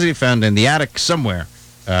a closet. He found it in the attic somewhere,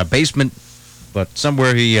 basement, but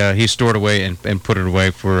somewhere he stored away and put it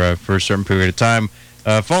away for a certain period of time.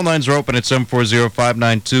 Phone lines are open at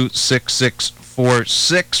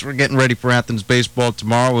 740-592-6646. We're getting ready for Athens baseball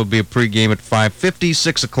tomorrow. We'll be a pregame at 5:50,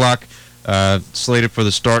 6 o'clock. Slated for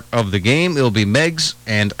the start of the game. It'll be Megs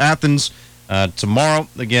and Athens tomorrow.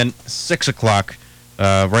 Again, 6 o'clock.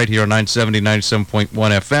 Right here on 970, 97.1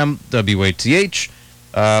 FM, WATH.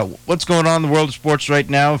 What's going on in the world of sports right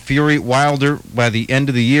now? Fury Wilder by the end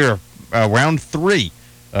of the year, round 3.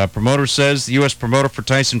 Promoter says the U.S. promoter for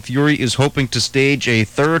Tyson Fury is hoping to stage a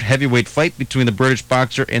third heavyweight fight between the British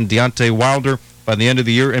boxer and Deontay Wilder by the end of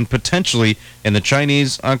the year, and potentially in the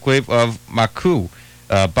Chinese enclave of Macau.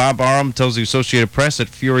 Bob Arum tells the Associated Press that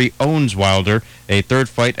Fury owns Wilder, a third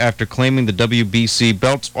fight after claiming the WBC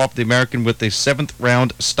belts off the American with a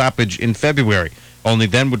 7th-round stoppage in February. Only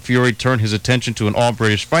then would Fury turn his attention to an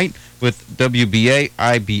all-British fight with WBA,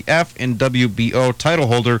 IBF, and WBO title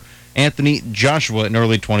holder Anthony Joshua in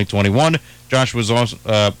early 2021. Joshua was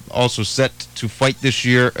also set to fight this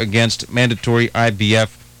year against mandatory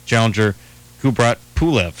IBF challenger Kubrat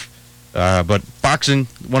Pulev. But boxing,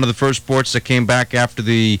 one of the first sports that came back after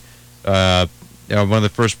one of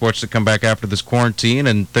the first sports to come back after this quarantine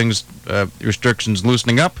and things, restrictions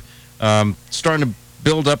loosening up, starting to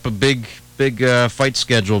build up a big fight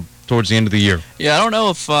schedule towards the end of the year. Yeah, I don't know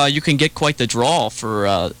if you can get quite the draw for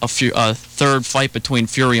a third fight between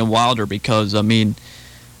Fury and Wilder because, I mean,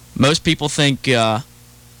 most people think Tyson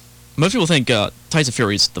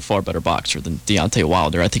Fury is the far better boxer than Deontay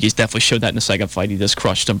Wilder. I think he's definitely showed that in the second fight. He just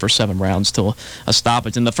crushed him for 7 rounds till a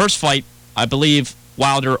stoppage. In the first fight, I believe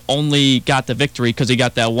Wilder only got the victory because he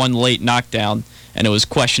got that one late knockdown, and it was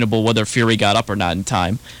questionable whether Fury got up or not in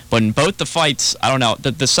time. But in both the fights, I don't know.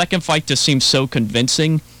 The second fight just seems so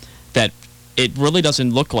convincing that it really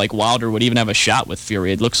doesn't look like Wilder would even have a shot with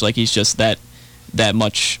Fury. It looks like he's just that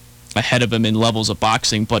much ahead of him in levels of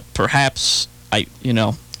boxing. But perhaps, this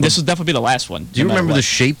will definitely be the last one. Do you remember the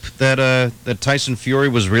shape that Tyson Fury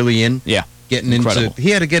was really in? Yeah. He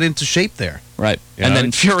had to get into shape there. Right. And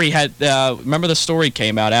then Fury had, remember the story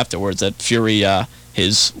came out afterwards that Fury,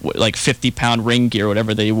 his 50-pound ring gear,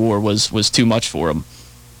 whatever they wore, was too much for him.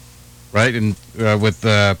 Right. And with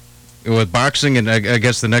boxing, and I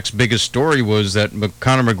guess the next biggest story was that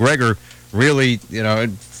Conor McGregor really, in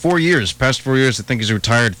past 4 years, I think he's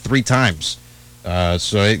retired 3 times.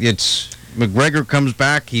 So it's McGregor comes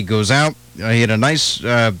back, he goes out, he had a nice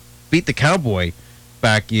beat the Cowboy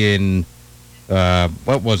back in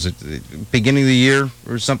what was it, beginning of the year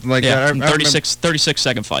or something like that?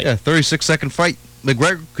 36-second fight. Yeah, 36-second fight.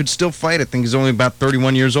 McGregor could still fight. I think he's only about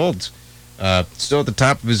 31 years old. Still at the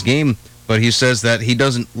top of his game, but he says that he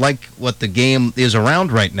doesn't like what the game is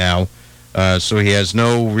around right now, so he has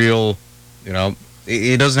no real,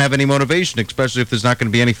 he doesn't have any motivation, especially if there's not going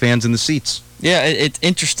to be any fans in the seats. Yeah, it's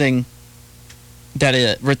interesting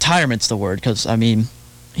that retirement's the word, because, I mean,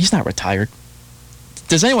 he's not retired.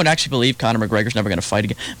 Does anyone actually believe Conor McGregor's never going to fight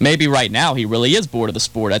again? Maybe right now he really is bored of the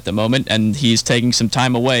sport at the moment, and he's taking some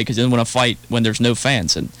time away because he doesn't want to fight when there's no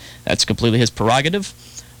fans, and that's completely his prerogative.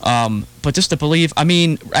 But just to believe, I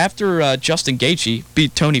mean, after Justin Gaethje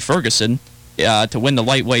beat Tony Ferguson to win the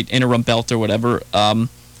lightweight interim belt or whatever,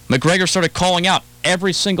 McGregor started calling out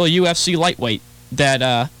every single UFC lightweight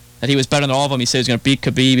that he was better than all of them. He said he was going to beat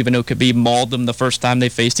Khabib, even though Khabib mauled him the first time they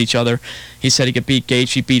faced each other. He said he could beat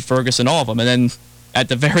Gaethje, beat Ferguson, all of them. And then at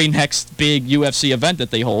the very next big UFC event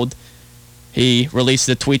that they hold, he released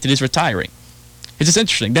a tweet that he's retiring. It's just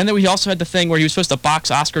interesting. Then he also had the thing where he was supposed to box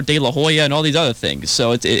Oscar De La Hoya and all these other things.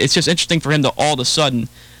 So it's just interesting for him to all of a sudden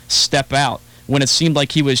step out when it seemed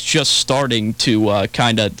like he was just starting to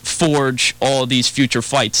kind of forge all of these future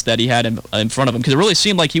fights that he had in front of him. Because it really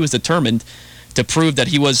seemed like he was determined to prove that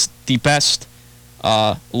he was the best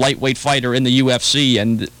lightweight fighter in the UFC,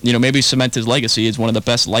 and maybe cement his legacy as one of the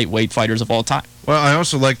best lightweight fighters of all time. Well, I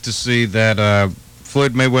also like to see that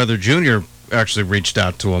Floyd Mayweather Jr. actually reached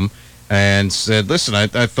out to him and said, listen, I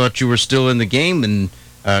thought you were still in the game, and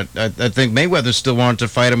I think Mayweather still wanted to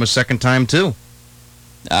fight him a second time, too.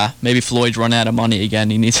 Maybe Floyd's run out of money again.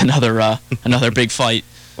 He needs another big fight.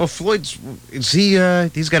 Well, he's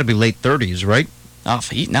got to be late 30s, right?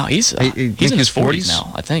 He's in his 40s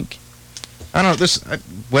now, I think. I don't know.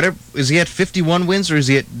 Whatever, is he at 51 wins or is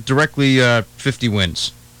he at directly 50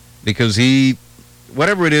 wins? Because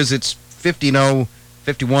whatever it is, it's 50-0,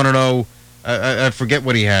 51-0. I forget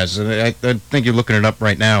what he has. I think you're looking it up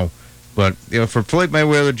right now. But for Floyd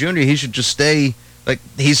Mayweather Jr., he should just stay.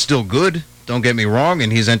 He's still good. Don't get me wrong,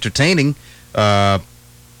 and he's entertaining. But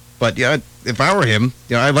yeah, if I were him,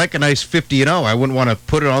 I like a nice 50-0. I wouldn't want to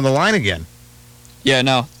put it on the line again. Yeah,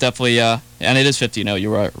 no, definitely. And it is 50-0.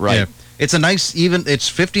 You're right. Yeah. It's a nice even.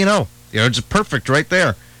 It's 50-0. It's perfect right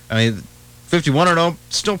there. I mean, 51-0,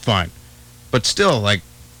 still fine, but still,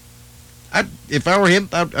 if I were him,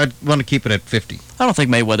 I'd want to keep it at 50. I don't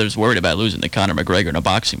think Mayweather's worried about losing to Conor McGregor in a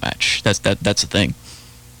boxing match. That's the thing.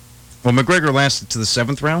 Well, McGregor lasted to the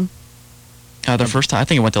 7th round. The first time, I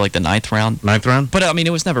think it went to the 9th round. 9th round. But I mean,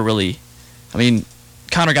 it was never really. I mean,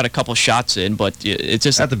 Conor got a couple shots in, but it's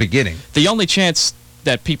just at the beginning. The only chance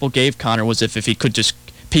that people gave Conor was if he could just.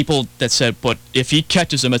 People that said, but if he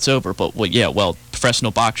catches him, it's over. But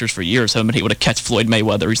professional boxers for years haven't been able to catch Floyd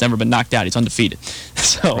Mayweather. He's never been knocked out. He's undefeated.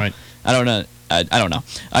 So right. I don't know. I don't know.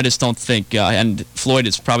 I just don't think. And Floyd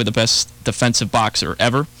is probably the best defensive boxer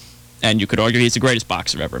ever, and you could argue he's the greatest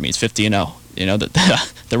boxer ever. I mean, he's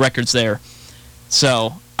 50-0. The record's there.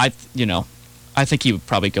 So I think he would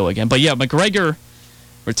probably go again. But yeah, McGregor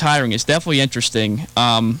retiring is definitely interesting.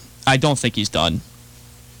 I don't think he's done.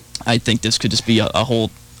 I think this could just be a whole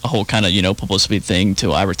a whole kind of, publicity thing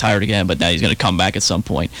to I retired again, but now he's going to come back at some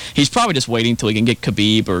point. He's probably just waiting until he can get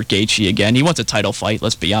Khabib or Gaethje again. He wants a title fight,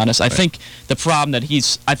 let's be honest. I think the problem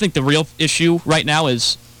I think the real issue right now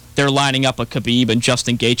is they're lining up a Khabib and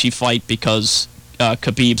Justin Gaethje fight because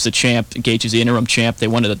Khabib's the champ, Gaethje's the interim champ. They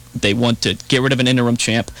want to get rid of an interim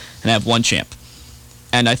champ and have one champ.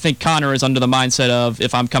 And I think Conor is under the mindset of,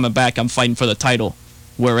 if I'm coming back, I'm fighting for the title.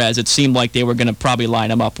 Whereas it seemed like they were going to probably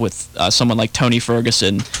line him up with someone like Tony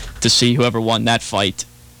Ferguson to see whoever won that fight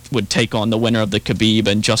would take on the winner of the Khabib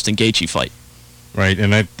and Justin Gaethje fight. Right,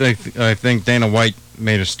 and I think Dana White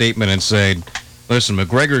made a statement and said, listen,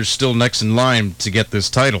 McGregor is still next in line to get this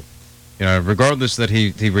title. Regardless that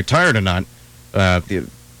he retired or not. All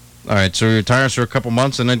right, so he retires for a couple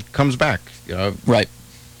months and then comes back. Right.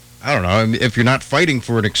 I don't know. I mean, if you're not fighting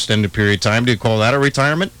for an extended period of time, do you call that a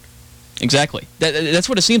retirement? Exactly. That's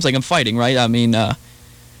what it seems like I'm fighting, right? I mean,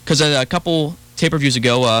 because a couple pay-per-views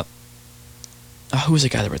ago, who was the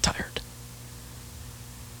guy that retired?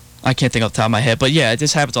 I can't think off the top of my head, but yeah,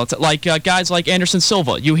 this happens all the time. Like guys like Anderson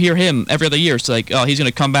Silva, you hear him every other year. It's like, oh, he's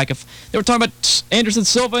going to come back. If they were talking about Anderson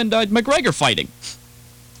Silva and McGregor fighting,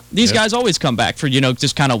 these guys always come back for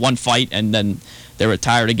just kind of one fight and then they're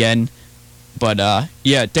retired again. But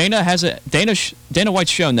yeah, Dana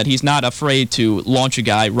White's shown that he's not afraid to launch a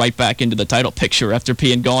guy right back into the title picture after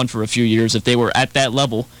being gone for a few years. If they were at that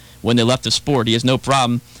level when they left the sport, he has no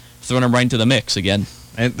problem throwing him right into the mix again.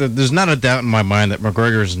 And there's not a doubt in my mind that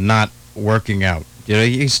McGregor's not working out.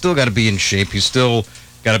 He's still got to be in shape. He's still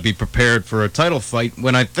got to be prepared for a title fight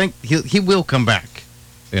when I think he will come back.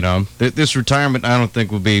 This retirement I don't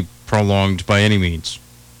think will be prolonged by any means.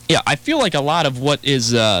 Yeah, I feel like a lot of what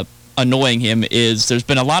is annoying him is there's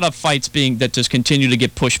been a lot of fights that just continue to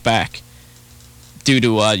get pushed back due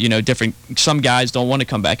to different. Some guys don't want to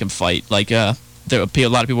come back and fight. Like a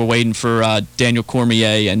lot of people were waiting for Daniel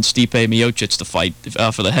Cormier and Stipe Miocic to fight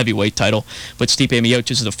for the heavyweight title, but Stipe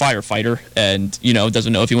Miocic is a firefighter and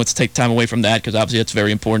doesn't know if he wants to take time away from that because obviously that's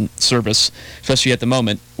very important service, especially at the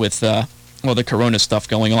moment with all the Corona stuff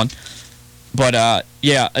going on. But,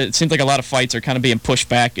 yeah, it seems like a lot of fights are kind of being pushed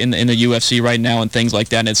back in the UFC right now and things like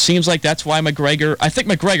that. And it seems like that's why I think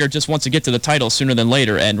McGregor just wants to get to the title sooner than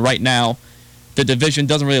later. And right now, the division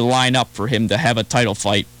doesn't really line up for him to have a title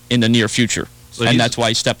fight in the near future. So that's why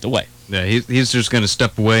he stepped away. Yeah, he's just going to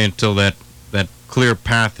step away until that clear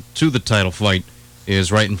path to the title fight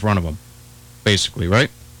is right in front of him, basically, right?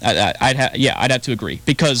 I'd have to agree.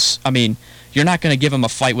 Because, I mean, you're not going to give him a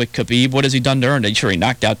fight with Khabib. What has he done to earn it? Sure, he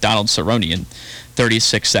knocked out Donald Cerrone in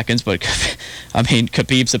 36 seconds, but, I mean,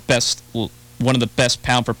 Khabib's one of the best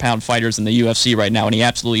pound-for-pound fighters in the UFC right now, and he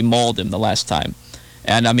absolutely mauled him the last time.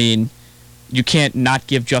 And, I mean, you can't not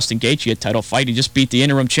give Justin Gaethje a title fight. He just beat the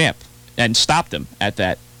interim champ and stopped him at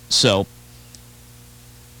that. So.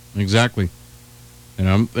 Exactly.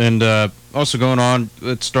 And also going on,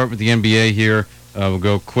 let's start with the NBA here. We'll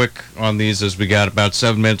go quick on these as we got about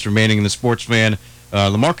 7 minutes remaining in the Sports Fan.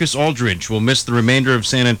 LaMarcus Aldridge will miss the remainder of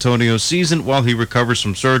San Antonio's season while he recovers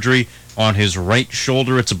from surgery on his right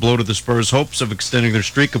shoulder. It's a blow to the Spurs' hopes of extending their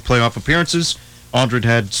streak of playoff appearances. Aldridge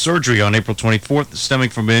had surgery on April 24th, stemming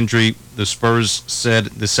from an injury the Spurs said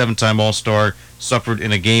the seven-time All-Star suffered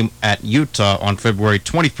in a game at Utah on February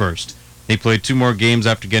 21st. He played 2 more games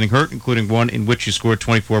after getting hurt, including one in which he scored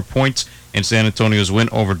 24 points in San Antonio's win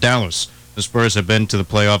over Dallas. The Spurs have been to the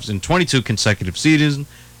playoffs in 22 consecutive seasons,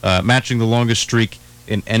 matching the longest streak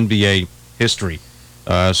in NBA history.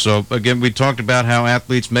 So, again, we talked about how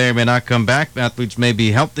athletes may or may not come back. Athletes may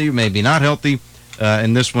be healthy, may be not healthy.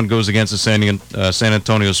 And this one goes against the San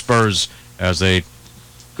Antonio Spurs as they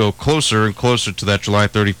go closer and closer to that July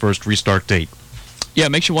 31st restart date. Yeah, it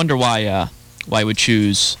makes you wonder why he would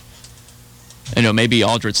choose. Maybe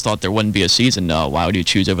Aldridge thought there wouldn't be a season. Why would he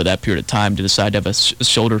choose over that period of time to decide to have a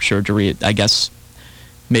shoulder surgery? I guess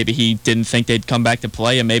maybe he didn't think they'd come back to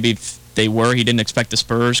play, and maybe if they were, he didn't expect the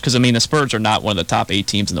Spurs. Because, I mean, the Spurs are not one of the top 8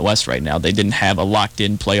 teams in the West right now. They didn't have a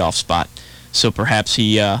locked-in playoff spot. So perhaps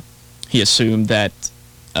he assumed that,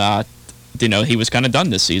 he was kind of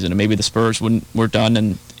done this season, and maybe the Spurs were done,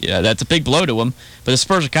 and that's a big blow to him. But the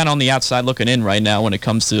Spurs are kind of on the outside looking in right now when it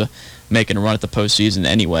comes to making a run at the postseason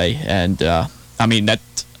anyway. And,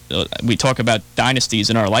 we talk about dynasties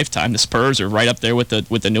in our lifetime. The Spurs are right up there with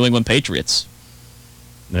the New England Patriots.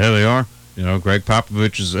 Yeah, they are. Greg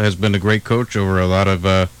Popovich has been a great coach over a lot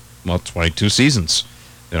of, 22 seasons.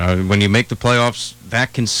 When you make the playoffs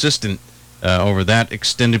that consistent over that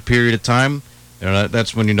extended period of time,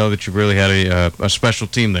 that's when you know that you really had a special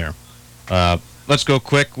team there. Let's go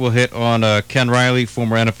quick. We'll hit on Ken Riley,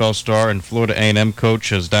 former NFL star and Florida A&M coach,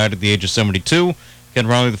 has died at the age of 72. Ken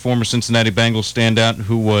Riley, the former Cincinnati Bengals standout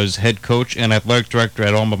who was head coach and athletic director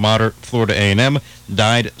at alma mater Florida A&M,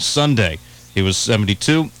 died Sunday. He was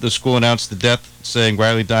 72. The school announced the death, saying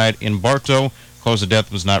Riley died in Bartow. Cause of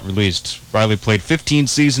death was not released. Riley played 15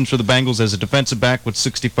 seasons for the Bengals as a defensive back with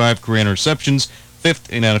 65 career interceptions,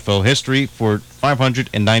 fifth in NFL history for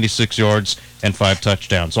 596 yards and 5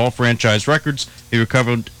 touchdowns. All franchise records. He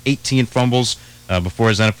recovered 18 fumbles before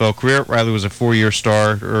his NFL career. Riley was a 4-year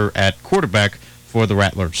starter at quarterback for the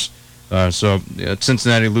Rattlers. So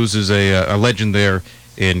Cincinnati loses a legend there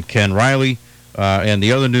in Ken Riley. And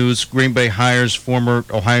the other news, Green Bay hires former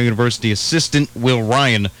Ohio University assistant Will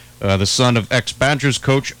Ryan, the son of ex-Badgers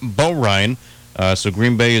coach Bo Ryan. So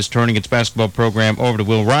Green Bay is turning its basketball program over to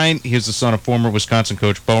Will Ryan. He is the son of former Wisconsin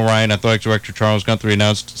coach Bo Ryan. Athletic director Charles Guthrie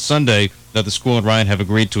announced Sunday that the school and Ryan have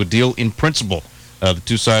agreed to a deal in principle. The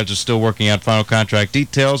two sides are still working out final contract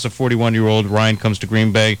details. A 41-year-old Ryan comes to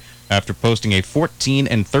Green Bay after posting a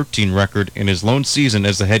 14-13 record in his lone season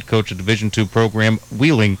as the head coach of Division II program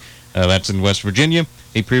Wheeling. That's in West Virginia.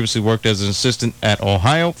 He previously worked as an assistant at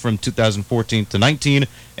Ohio from 2014 to 19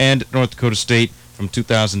 and North Dakota State from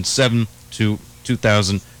 2007 to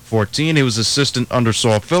 2014. He was assistant under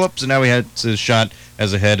Saul Phillips, and now he had his shot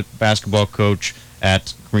as a head basketball coach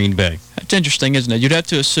at Green Bay. That's interesting, isn't it? You'd have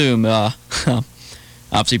to assume,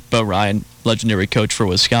 obviously, Bo Ryan, legendary coach for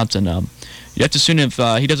Wisconsin. You'd have to assume if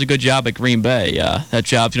he does a good job at Green Bay, that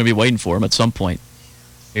job's going to be waiting for him at some point.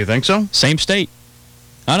 You think so? Same state.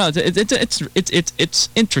 I don't know. It's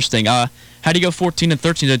interesting. How do you go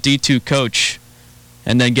 14-13 as a D2 coach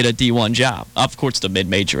and then get a D1 job? Of course, the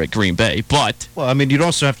mid-major at Green Bay, but... Well, I mean, you'd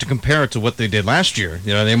also have to compare it to what they did last year.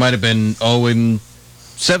 You know, they might have been 0-17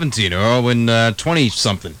 or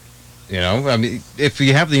 0-20-something. You know, I mean, if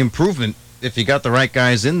you have the improvement, if you got the right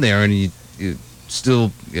guys in there and you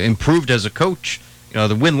still improved as a coach, you know,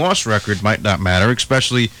 the win-loss record might not matter,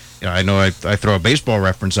 especially, you know I throw a baseball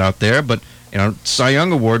reference out there, but... You know, Cy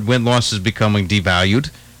Young Award, win-loss is becoming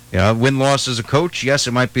devalued. You know, win-loss as a coach, yes,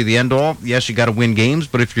 it might be the end-all. Yes, you got to win games,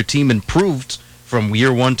 but if your team improved from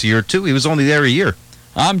year 1 to year 2, he was only there a year.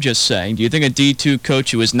 I'm just saying, do you think a D2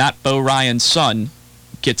 coach who is not Bo Ryan's son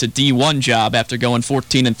gets a D1 job after going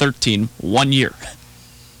 14-13 1 year?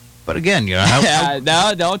 But again, you know...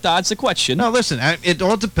 No, that's the question. No, listen, it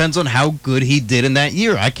all depends on how good he did in that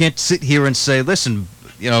year. I can't sit here and say, listen,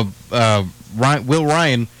 you know, Will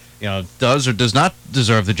Ryan... you know, does or does not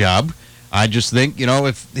deserve the job. I just think, you know,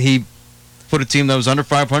 if he put a team that was under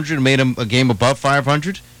 500 and made him a game above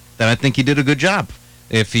 500, then I think he did a good job.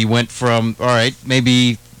 If he went from, all right,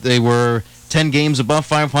 maybe they were 10 games above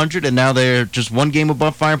 500 and now they're just 1 game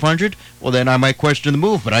above 500, well, then I might question the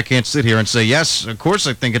move. But I can't sit here and say, yes, of course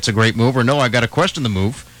I think it's a great move, or no, I got to question the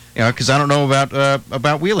move, you know, because I don't know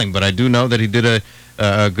about Wheeling, but I do know that he did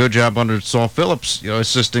a good job under Saul Phillips, you know,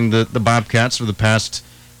 assisting the Bobcats for the past...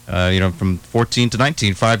 you know, from 14 to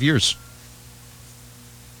 19, 5 years.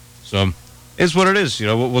 So, it's what it is. You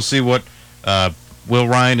know, we'll see what Will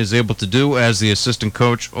Ryan is able to do as the assistant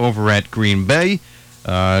coach over at Green Bay.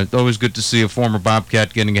 It's always good to see a former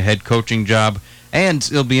Bobcat getting a head coaching job. And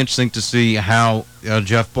it'll be interesting to see how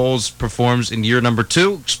Jeff Bowles performs in year number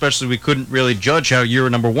 2. Especially, we couldn't really judge how year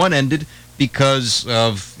number 1 ended because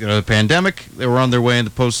of, you know, the pandemic. They were on their way in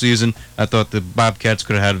the postseason. I thought the Bobcats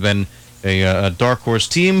could have been a dark horse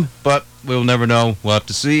team, but we'll never know. We'll have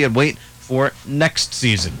to see and wait for next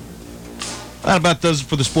season. That about does it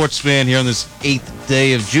for the sports fan here on this 8th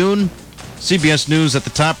day of June. CBS News at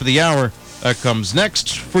the top of the hour comes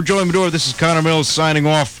next. For Joey Medora, this is Connor Mills signing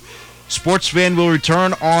off. Sports Fan will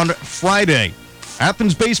return on Friday.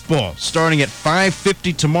 Athens baseball starting at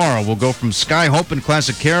 5:50 tomorrow. We'll go from Sky Hope and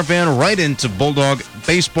Classic Caravan right into Bulldog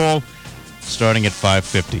baseball starting at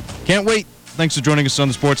 5:50. Can't wait. Thanks for joining us on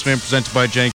the Sports Fan presented by Jay.